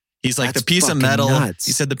 He's like, That's the piece of fucking metal. nuts.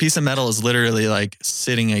 He said the piece of metal is literally like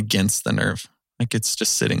sitting against the nerve. Like, it's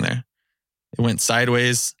just sitting there. It went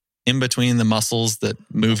sideways in between the muscles that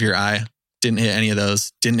move your eye. Didn't hit any of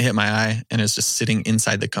those. Didn't hit my eye. And it's just sitting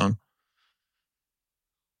inside the cone.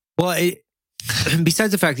 Well,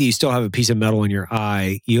 besides the fact that you still have a piece of metal in your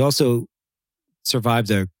eye, you also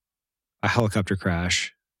survived a helicopter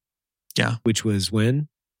crash. Yeah. Which was when?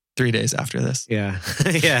 3 days after this. Yeah.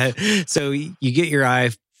 Yeah. So you get your eye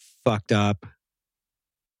fucked up.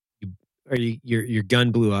 Your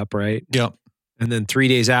gun blew up, right? Yep. And then 3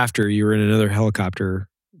 days after, you were in another helicopter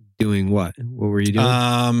doing what? What were you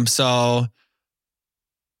doing? So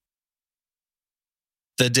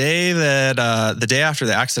the day after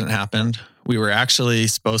the accident happened, we were actually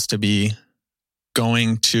supposed to be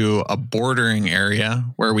going to a bordering area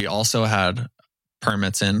where we also had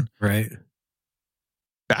permits in. Right.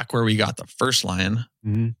 Back where we got the first lion.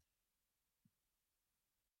 Mm-hmm.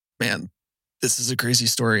 Man, this is a crazy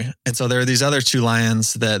story. And so there are these other 2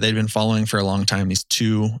 lions that they'd been following for a long time. These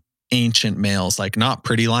 2 ancient males, like not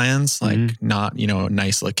pretty lions, like not,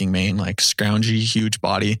 nice looking mane, like scroungy, huge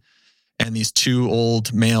body. And these 2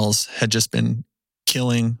 old males had just been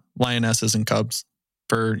killing lionesses and cubs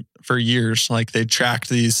for years. Like they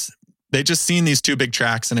just seen these 2 big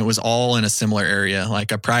tracks and it was all in a similar area.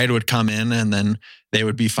 Like a pride would come in and then they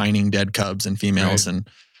would be finding dead cubs and females. Right. And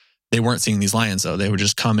they weren't seeing these lions though. They would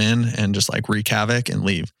just come in and just like wreak havoc and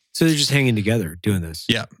leave. So they're just hanging together doing this.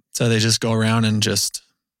 Yeah. So they just go around and just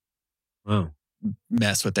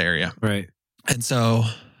mess with the area. Right. And so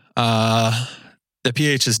the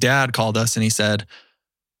PH's dad called us and he said,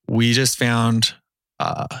 we just found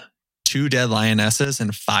 2 dead lionesses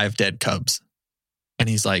and 5 dead cubs. And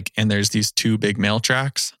he's like, and there's these 2 big male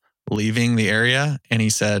tracks leaving the area. And he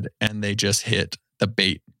said, and they just hit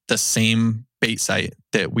the same bait site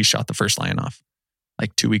that we shot the first lion off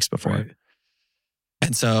like 2 weeks before. Right.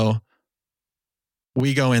 And so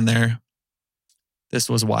we go in there. This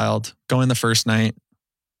was wild. Go in the first night,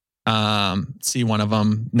 see one of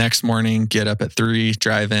them. Next morning, get up at 3,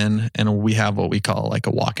 drive in, and we have what we call like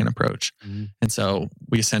a walk-in approach. Mm-hmm. And so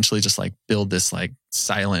we essentially just like build this like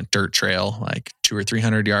silent dirt trail, like 200 or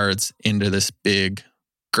 300 yards into this big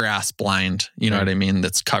grass blind, you know what I mean?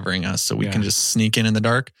 That's covering us. So we can just sneak in the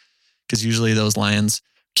dark because usually those lions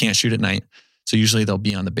can't shoot at night. So usually they'll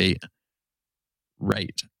be on the bait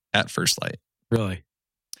right at first light. Really?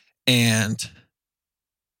 And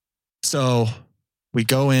so we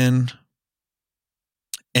go in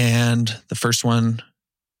and the first one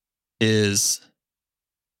is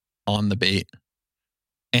on the bait.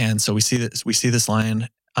 And so we see this lion.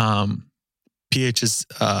 PH's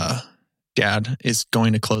dad is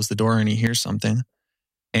going to close the door and he hears something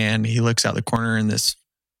and he looks out the corner and this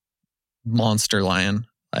monster lion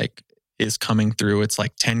like is coming through. It's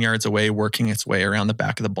like 10 yards away, working its way around the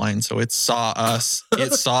back of the blind. So it saw us.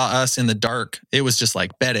 It saw us in the dark. It was just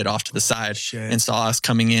like bedded off to the side and saw us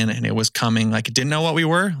coming in, and it was coming like it didn't know what we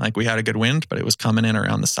were. Like we had a good wind, but it was coming in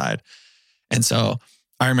around the side. And so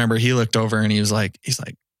I remember he looked over and he's like, it's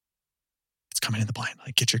coming in the blind.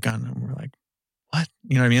 Like, get your gun. And we're like, what?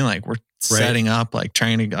 You know what I mean? Like we're setting up, like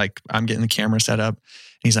trying to like, I'm getting the camera set up. And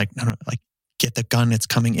he's like, no, like get the gun. It's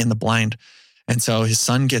coming in the blind. And so his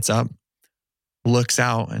son gets up, looks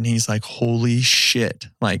out, and he's like, holy shit.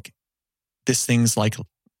 Like this thing's like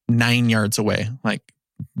 9 yards away, like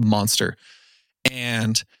monster.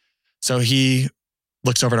 And so he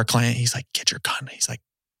looks over at our client. He's like, get your gun. He's like,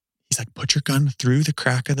 put your gun through the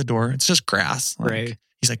crack of the door. It's just grass. Like, right.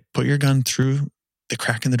 He's like, put your gun through the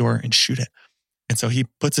crack in the door and shoot it. And so he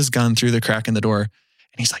puts his gun through the crack in the door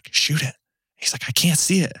and he's like, shoot it. He's like, I can't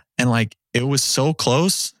see it. And like, it was so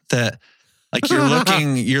close that like you're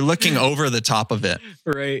looking over the top of it.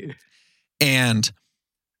 Right. And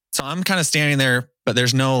so I'm kind of standing there, but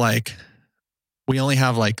there's no like, we only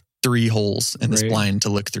have like 3 holes in this blind to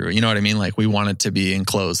look through. You know what I mean? Like we want it to be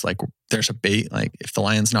enclosed. Like there's a bait. Like if the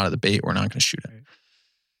lion's not at the bait, we're not going to shoot it. Right.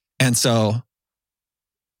 And so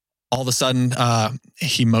all of a sudden,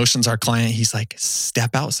 he motions our client. He's like,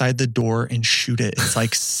 step outside the door and shoot it. It's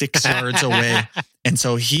like 6 yards away. And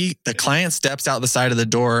so the client steps out the side of the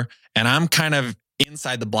door and I'm kind of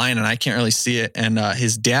inside the blind and I can't really see it. And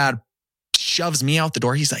his dad shoves me out the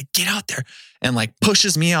door. He's like, get out there, and like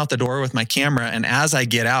pushes me out the door with my camera. And as I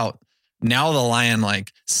get out, now the lion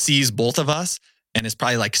like sees both of us and is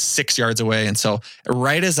probably like 6 yards away. And so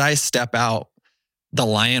right as I step out, the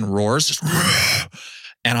lion roars, just,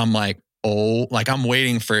 and I'm like, oh, like I'm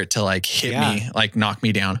waiting for it to like hit me, like knock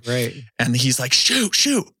me down. Right. And he's like, shoot,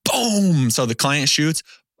 boom. So the client shoots,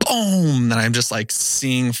 boom. And I'm just like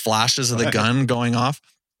seeing flashes of the gun going off.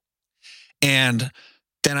 And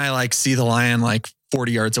then I like see the lion like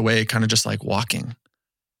 40 yards away, kind of just like walking.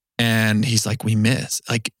 And he's like, we missed.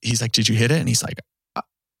 Like, he's like, did you hit it? And he's like,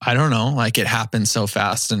 I don't know. Like it happened so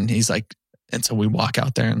fast. And he's like, and so we walk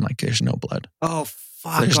out there and like, there's no blood. Oh,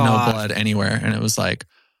 fuck. There's no blood anywhere. And it was like,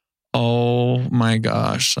 oh my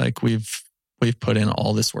gosh. Like we've put in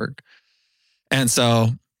all this work. And so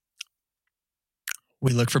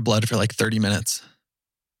we look for blood for like 30 minutes.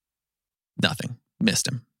 Nothing. Missed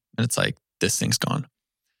him. And it's like, this thing's gone.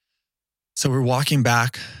 So we're walking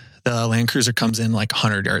back. The Land Cruiser comes in like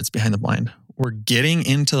 100 yards behind the blind. We're getting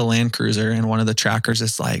into the Land Cruiser and one of the trackers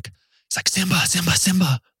is like, it's like,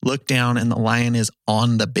 Simba. Look down and the lion is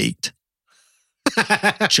on the bait.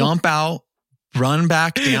 Jump out, run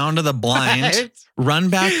back down to the blind,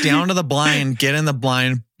 get in the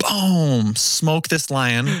blind, boom, smoke this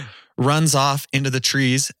lion, runs off into the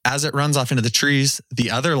trees. As it runs off into the trees,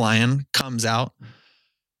 the other lion comes out,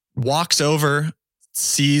 walks over,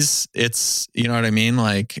 sees it's, you know what I mean?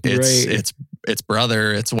 Like it's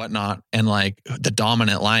brother, it's whatnot. And like the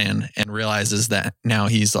dominant lion, and realizes that now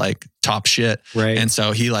he's like top shit. Right. And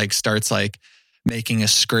so he like starts like making a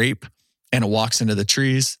scrape and it walks into the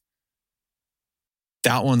trees.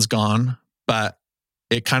 That one's gone, but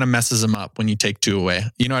it kind of messes him up when you take two away.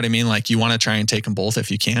 You know what I mean? Like you want to try and take them both if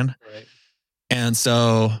you can. Right. And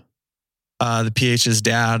so the PH's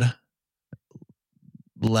dad,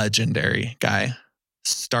 legendary guy,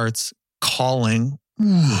 starts calling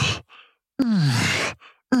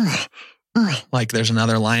like there's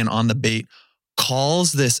another lion on the bait,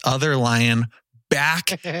 calls this other lion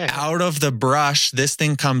back out of the brush. This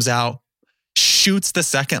thing comes out, shoots the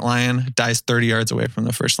second lion, dies 30 yards away from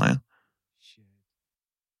the first lion.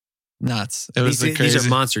 Nuts. It was crazy. These are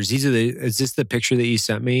monsters. Is this the picture that you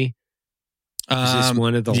sent me? Is this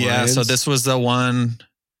one of the lions? Yeah, so this was the one.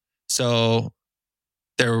 So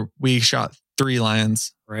we shot 3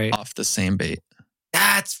 lions off the same bait.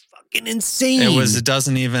 That's fucking insane. It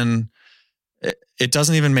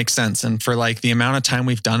doesn't even make sense. And for like the amount of time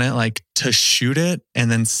we've done it, like to shoot it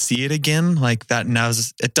and then see it again, like that now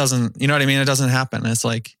it doesn't, you know what I mean? It doesn't happen. It's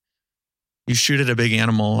like you shoot at a big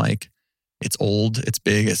animal, like it's old, it's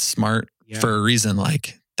big, it's smart for a reason.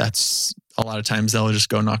 Like that's a lot of times they'll just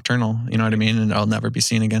go nocturnal, you know what I mean? And it'll never be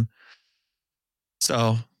seen again.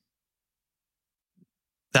 So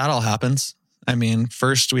that all happens. I mean,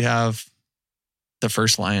 first we have the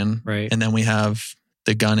first lion, and then we have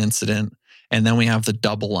the gun incident, and then we have the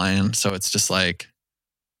double lion. So it's just like,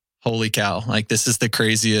 holy cow. Like this is the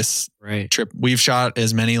craziest trip. We've shot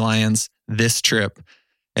as many lions this trip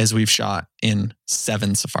as we've shot in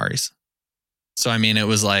 7 safaris. So, I mean, it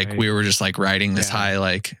was like, we were just like riding this high,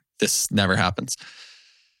 like this never happens.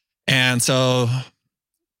 And so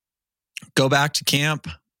go back to camp.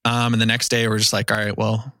 And the next day we're just like, all right,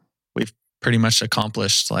 well, we've pretty much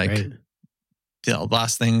accomplished like, the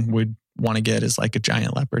last thing we'd want to get is like a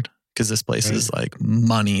giant leopard. Cause this place is like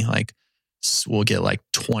money. Like we'll get like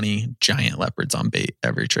 20 giant leopards on bait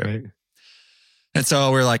every trip. Right. And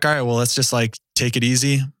so we're like, all right, well, let's just like take it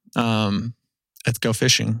easy. Let's go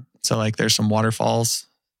fishing. So like there's some waterfalls.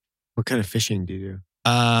 What kind of fishing do you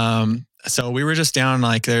do? So we were just down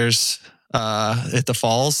like there's at the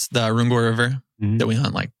falls, the Rungo River that we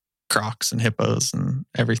hunt like crocs and hippos and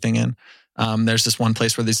everything in. There's this one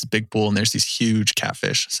place where there's this big pool and there's these huge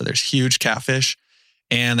catfish. So there's huge catfish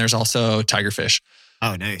and there's also tigerfish.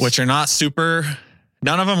 Oh, nice. Which are not super,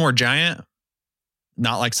 none of them were giant,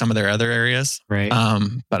 not like some of their other areas. Right.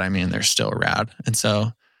 But I mean, they're still rad. And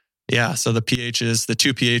so, yeah, so the PHs, the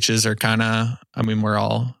 2 PHs are kind of, I mean, we're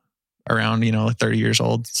all around, 30 years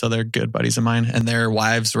old. So they're good buddies of mine and their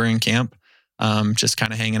wives were in camp, just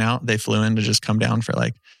kind of hanging out. They flew in to just come down for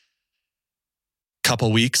like a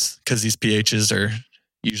couple weeks because these PHs are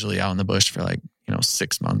usually out in the bush for like,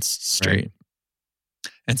 6 months straight. Right.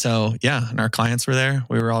 And so, yeah, and our clients were there.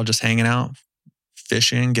 We were all just hanging out,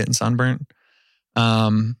 fishing, getting sunburnt.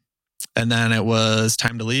 And then it was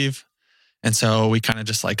time to leave. And so we kind of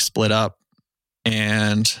just like split up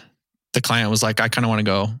and the client was like, I kind of want to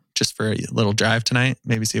go just for a little drive tonight,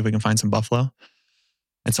 maybe see if we can find some buffalo.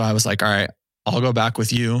 And so I was like, all right, I'll go back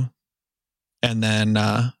with you. And then,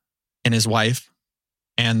 and his wife,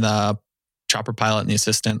 and the chopper pilot and the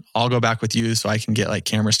assistant, I'll go back with you so I can get like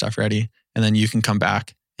camera stuff ready. And then you can come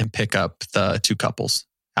back and pick up the 2 couples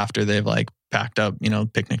after they've like packed up,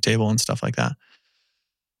 picnic table and stuff like that.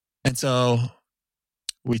 And so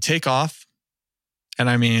we take off. And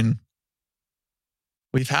I mean,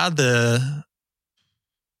 we've always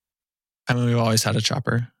had a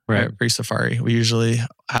chopper, right? Pre-safari. We usually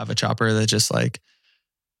have a chopper that just like,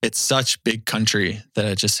 it's such big country that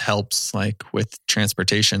it just helps like with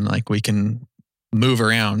transportation. Like we can move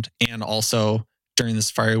around, and also during the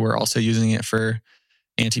safari, we're also using it for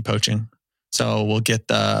anti-poaching. So we'll get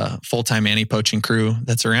the full-time anti-poaching crew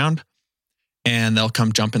that's around, and they'll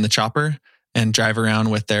come jump in the chopper and drive around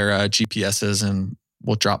with their GPSs, and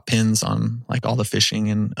we'll drop pins on like all the fishing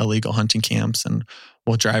and illegal hunting camps, and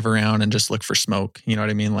we'll drive around and just look for smoke. You know what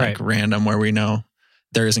I mean? Like random where we know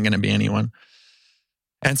there isn't going to be anyone.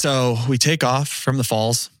 And so we take off from the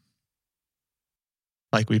falls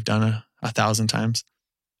like we've done 1,000 times,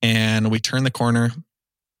 and we turn the corner.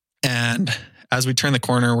 And as we turn the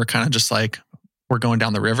corner, we're kind of just like, we're going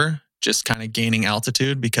down the river, just kind of gaining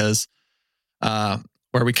altitude, because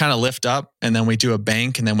where we kind of lift up and then we do a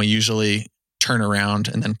bank, and then we usually turn around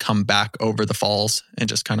and then come back over the falls and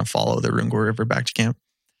just kind of follow the Rungwa River back to camp.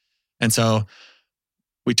 And so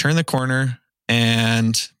we turn the corner,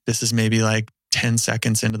 and this is maybe like 10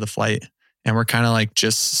 seconds into the flight, and we're kind of like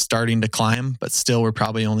just starting to climb, but still we're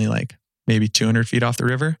probably only like maybe 200 feet off the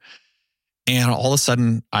river. And all of a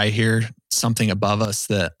sudden I hear something above us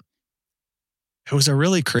that it was a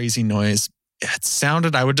really crazy noise. It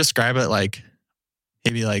sounded, I would describe it like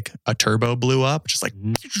maybe like a turbo blew up, just like,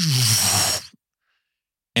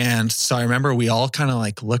 and so I remember we all kind of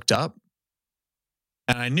like looked up,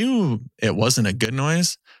 and I knew it wasn't a good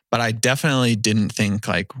noise, but I definitely didn't think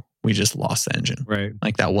like we just lost the engine. Right.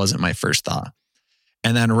 Like that wasn't my first thought.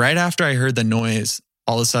 And then right after I heard the noise,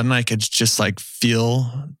 all of a sudden I could just like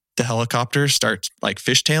feel the helicopter start like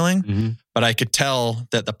fishtailing, but I could tell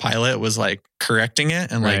that the pilot was like correcting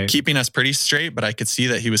it and like keeping us pretty straight, but I could see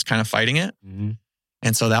that he was kind of fighting it.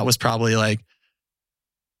 And so that was probably like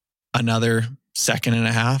another 1.5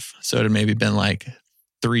 seconds. So it had maybe been like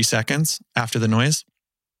 3 seconds after the noise.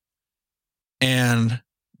 And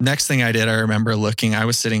next thing I did, I remember looking, I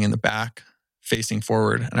was sitting in the back facing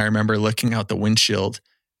forward, and I remember looking out the windshield,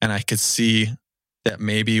 and I could see that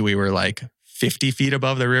maybe we were like 50 feet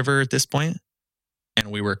above the river at this point,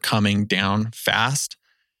 and we were coming down fast.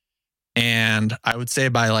 And I would say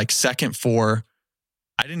by like second 4,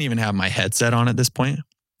 I didn't even have my headset on at this point.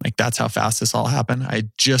 Like that's how fast this all happened. I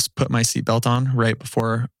just put my seatbelt on right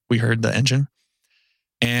before we heard the engine.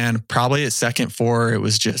 And probably at second 4, it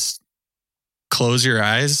was just close your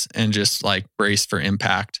eyes and just like brace for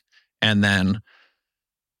impact. And then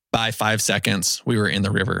by 5 seconds, we were in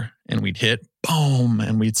the river, and we'd hit, boom,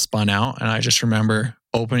 and we'd spun out. And I just remember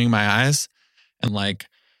opening my eyes and like,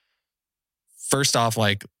 first off,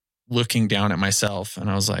 like looking down at myself, and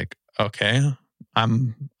I was like, okay,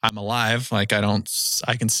 I'm alive. Like I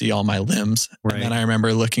can see all my limbs. Right. And then I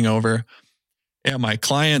remember looking over at my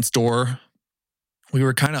client's door. We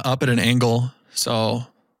were kind of up at an angle. So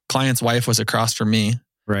client's wife was across from me.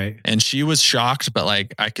 Right. And she was shocked, but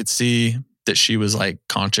like I could see that she was like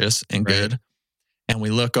conscious and good. And we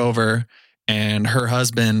look over, and her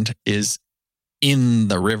husband is in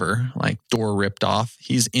the river, like door ripped off.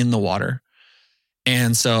 He's in the water.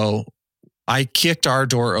 And so I kicked our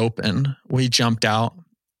door open. We jumped out.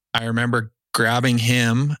 I remember grabbing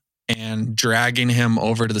him and dragging him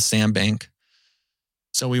over to the sandbank.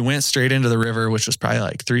 So we went straight into the river, which was probably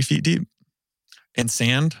like 3 feet deep in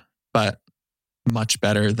sand, but much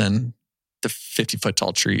better than the 50-foot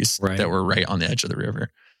tall trees that were right on the edge of the river.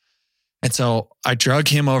 And so I drug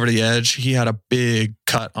him over to the edge. He had a big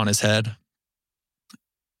cut on his head,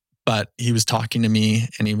 but he was talking to me,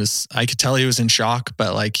 and I could tell he was in shock,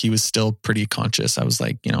 but like he was still pretty conscious. I was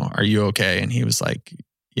like, are you okay? And he was like,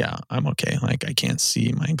 yeah, I'm okay. Like I can't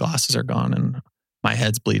see, my glasses are gone and my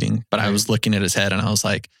head's bleeding, but I was looking at his head, and I was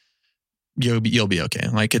like, you'll be okay.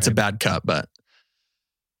 Like it's a bad cut, but.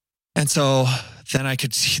 And so then I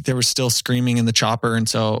could see there was still screaming in the chopper. And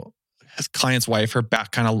so his client's wife, her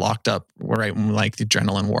back kind of locked up right when like the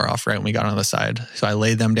adrenaline wore off, right when we got on the side. So I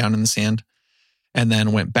laid them down in the sand and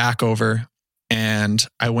then went back over, and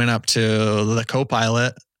I went up to the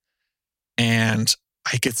co-pilot, and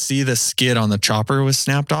I could see the skid on the chopper was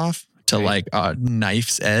snapped off to like a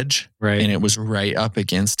knife's edge. Right. And it was right up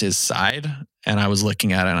against his side. And I was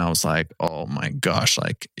looking at it, and I was like, oh my gosh,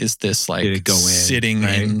 like, is this like sitting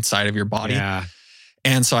inside of your body? Yeah.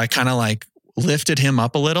 And so I kind of like lifted him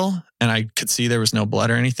up a little, and I could see there was no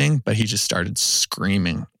blood or anything, but he just started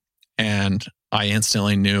screaming. And I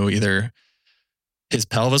instantly knew either his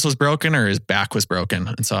pelvis was broken or his back was broken.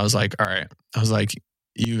 And so I was like, all right, I was like,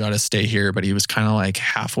 you got to stay here. But he was kind of like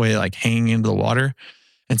halfway, like hanging into the water.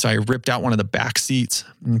 And so I ripped out one of the back seats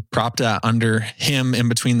and propped that under him in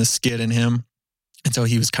between the skid and him. And so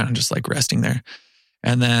he was kind of just like resting there.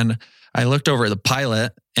 And then I looked over at the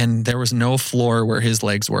pilot and there was no floor where his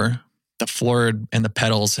legs were. The floor and the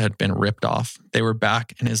pedals had been ripped off. They were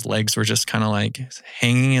back and his legs were just kind of like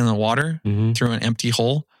hanging in the water through an empty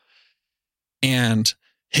hole. And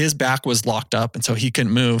his back was locked up. And so he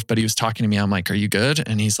couldn't move, but he was talking to me. I'm like, are you good?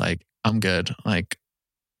 And he's like, I'm good. Like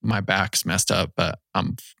my back's messed up, but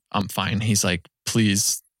I'm fine. He's like,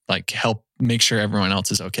 please like help make sure everyone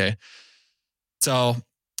else is okay. So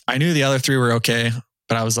I knew the other three were okay,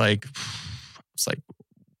 but I was like,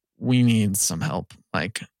 we need some help.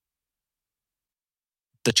 Like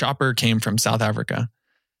the chopper came from South Africa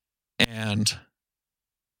and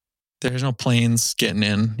there's no planes getting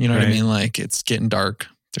in. You know what I mean? Like it's getting dark.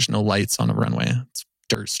 There's no lights on the runway. It's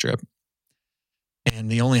a dirt strip. And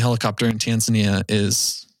the only helicopter in Tanzania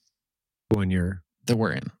is one year that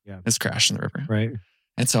we're in. Yeah. It's crashed in the river. Right.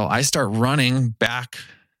 And so I start running back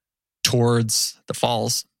towards the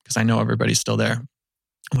falls because I know everybody's still there.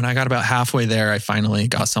 When I got about halfway there, I finally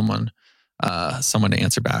got someone to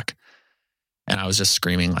answer back. And I was just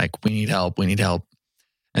screaming like, we need help, we need help.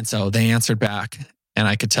 And so they answered back and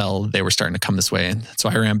I could tell they were starting to come this way. And so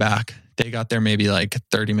I ran back. They got there maybe like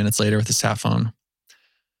 30 minutes later with a sat phone.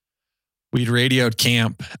 We'd radioed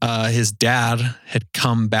camp. His dad had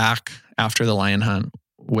come back after the lion hunt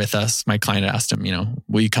with us. My client asked him,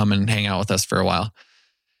 will you come and hang out with us for a while?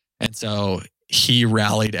 And so he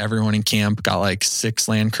rallied everyone in camp, got like 6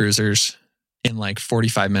 Land Cruisers in like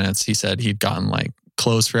 45 minutes. He said he'd gotten like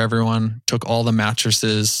clothes for everyone, took all the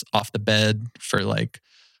mattresses off the bed for like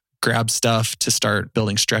grab stuff to start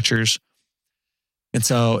building stretchers. And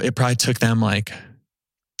so it probably took them like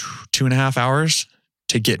 2.5 hours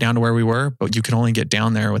to get down to where we were, but you could only get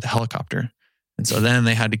down there with a helicopter. And so then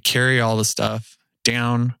they had to carry all the stuff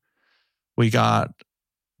down. We'd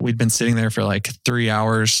been sitting there for like 3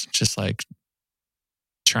 hours, just like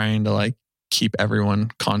trying to like keep everyone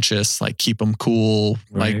conscious, like keep them cool,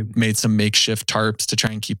 like made some makeshift tarps to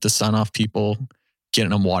try and keep the sun off people,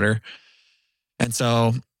 getting them water. And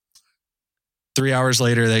so 3 hours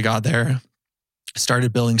later, they got there,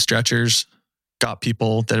 started building stretchers, got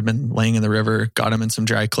people that had been laying in the river, got them in some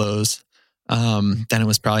dry clothes. Then it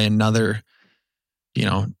was probably another,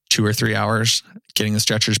 2 or 3 hours getting the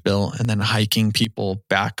stretchers built and then hiking people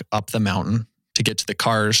back up the mountain to get to the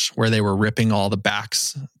cars where they were ripping all the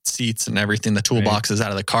backs, seats and everything, the toolboxes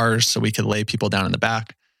out of the cars so we could lay people down in the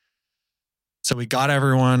back. So we got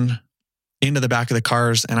everyone into the back of the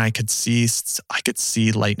cars and I could see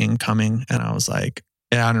lightning coming. And I was like,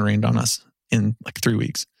 it hadn't rained on us in like 3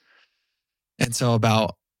 weeks. And so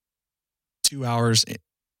about 2 hours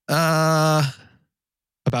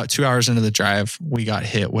into the drive, we got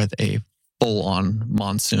hit with a full-on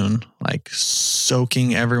monsoon, like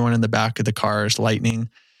soaking everyone in the back of the cars, lightning,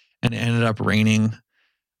 and it ended up raining.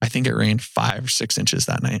 I think it rained 5 or 6 inches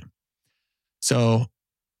that night. So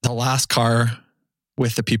the last car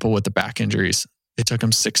with the people with the back injuries, it took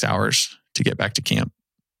them 6 hours to get back to camp.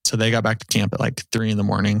 So they got back to camp at like 3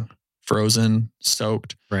 a.m, frozen,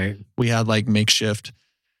 soaked. Right. We had like makeshift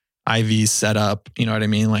IVs set up, you know what I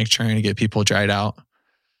mean? Like trying to get people dried out.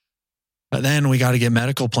 But then we got to get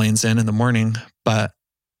medical planes in the morning, but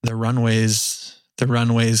the runways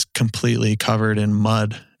completely covered in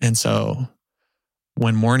mud. And so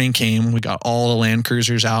when morning came, we got all the Land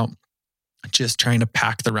Cruisers out, just trying to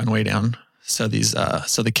pack the runway down so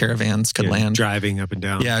the caravans could land. Driving up and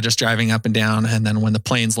down. Yeah, just driving up and down. And then when the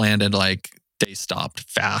planes landed, like they stopped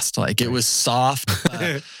fast. Like it was soft.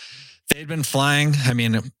 They'd been flying. I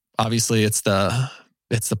mean, obviously it's the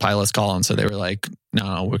pilot's call. And so they were like,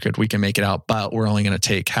 no, we can make it out, but we're only going to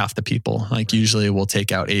take half the people. Like usually we'll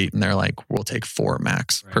take out 8 and they're like, we'll take 4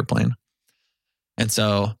 max per plane. And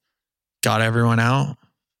so got everyone out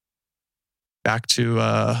back to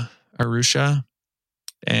Arusha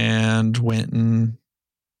and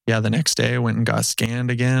the next day went and got scanned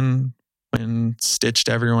again, went and stitched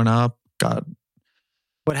everyone up.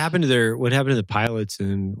 What happened to the pilots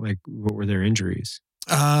and like, what were their injuries?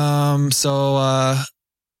 So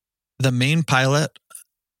the main pilot,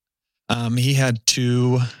 he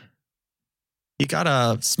got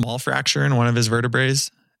a small fracture in one of his vertebrae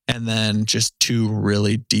and then just 2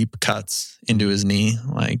 really deep cuts into his knee,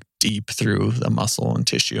 like deep through the muscle and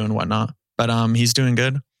tissue and whatnot. But he's doing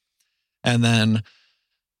good. And then,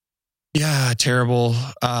 yeah, terrible.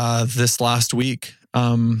 This last week,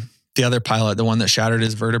 the other pilot, the one that shattered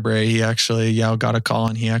his vertebrae, he actually got a call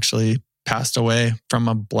and he actually passed away from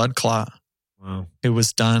a blood clot. Wow. It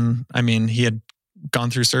was done. I mean, he had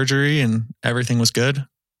gone through surgery and everything was good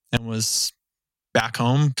and was back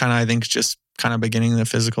home, kind of, I think, just kind of beginning the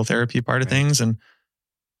physical therapy part of things. And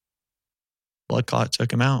blood clot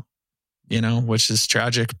took him out, which is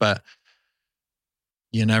tragic, but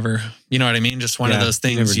you never, you know what I mean? Just one of those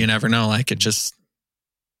things you never know. Like it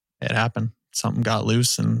happened. Something got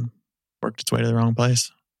loose and worked its way to the wrong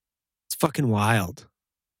place. It's fucking wild.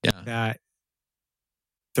 Yeah. That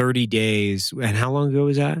 30 days. And how long ago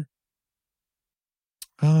was that?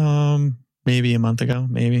 Maybe a month ago,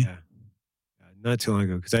 maybe. Yeah. Not too long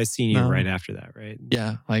ago, because I seen you right after that, right?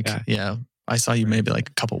 Yeah. I saw you maybe like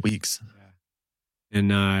a couple weeks. Yeah.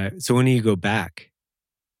 And so when do you go back?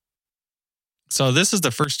 So this is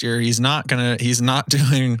the first year. He's not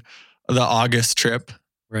doing the August trip.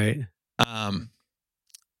 Right.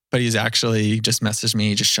 But he's actually just messaged me.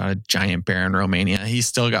 He just shot a giant bear in Romania. He's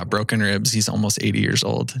still got broken ribs. He's almost 80 years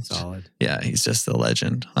old. Solid. Yeah, he's just a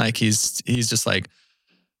legend. Like he's just like,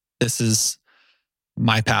 this is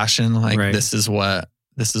my passion. Like this is what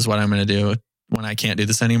I'm going to do when I can't do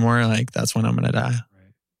this anymore. Like that's when I'm going to die.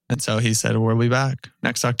 Right. And so he said, we'll be back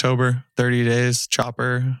next October, 30 days,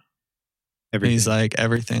 chopper. Everything. He's like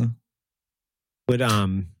everything.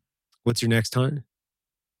 What's your next hunt?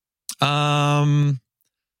 I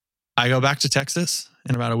go back to Texas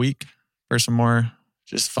in about a week for some more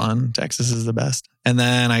just fun. Texas is the best. And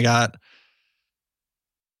then I got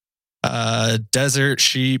desert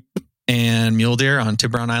sheep and mule deer on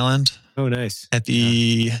Tiburon Island. Oh, nice. At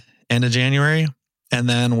the end of January. And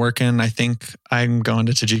then working, I think I'm going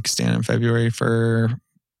to Tajikistan in February for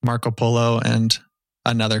Marco Polo and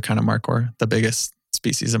another kind of markhor, the biggest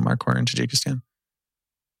species of markhor in Tajikistan.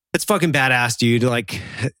 It's fucking badass, dude. Like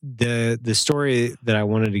the story that I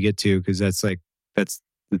wanted to get to, because that's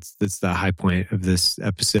the high point of this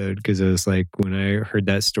episode. Because it was like when I heard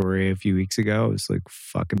that story a few weeks ago, I was like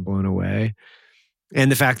fucking blown away.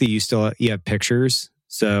 And the fact that you have pictures.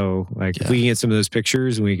 So like if we can get some of those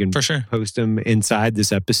pictures and we can for sure post them inside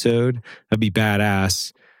this episode, that'd be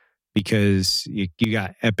badass. Because you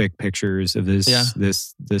got epic pictures of this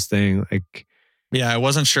thing. Like, I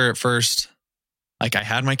wasn't sure at first. Like I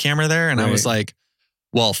had my camera there and I was like,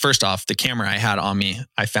 well, first off, the camera I had on me,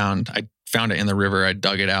 I found it in the river. I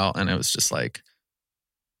dug it out and it was just like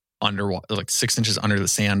underwater, like 6 inches under the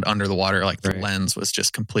sand, under the water. Like the lens was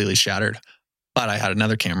just completely shattered. But I had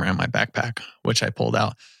another camera in my backpack, which I pulled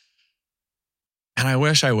out. And I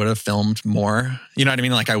wish I would have filmed more. You know what I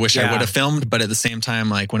mean? Like I wish I would have filmed, but at the same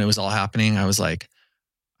time, like when it was all happening, I was like,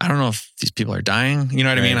 I don't know if these people are dying. You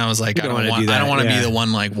know what I mean? I was like, I don't want to be the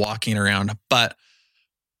one like walking around. But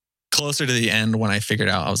closer to the end, when I figured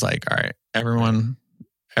out, I was like, all right,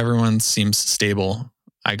 everyone seems stable.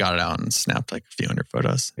 I got it out and snapped like a few hundred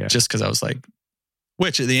photos just because I was like,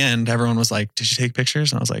 which at the end, everyone was like, did you take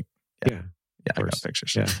pictures? And I was like, yeah, I got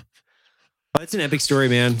pictures. Yeah. Well, it's an epic story,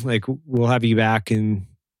 man. Like we'll have you back and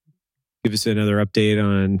give us another update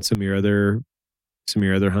on some of your other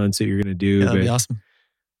hunts that you're going to do. Yeah, that'd be awesome.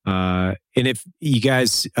 And if you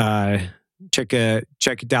guys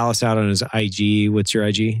check Dallas out on his IG. What's your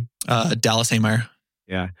IG? Dallas Haymeyer.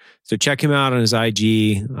 Yeah. So check him out on his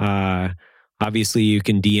IG. Obviously, you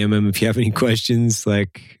can DM him if you have any questions,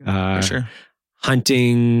 like for sure.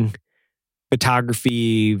 Hunting,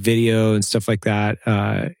 photography, video, and stuff like that.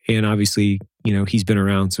 And obviously, he's been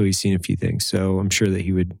around, so he's seen a few things. So I'm sure that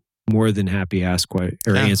he would more than happy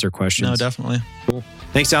answer questions. No, definitely. Cool.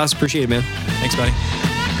 Thanks, Dallas. Appreciate it, man. Thanks, buddy.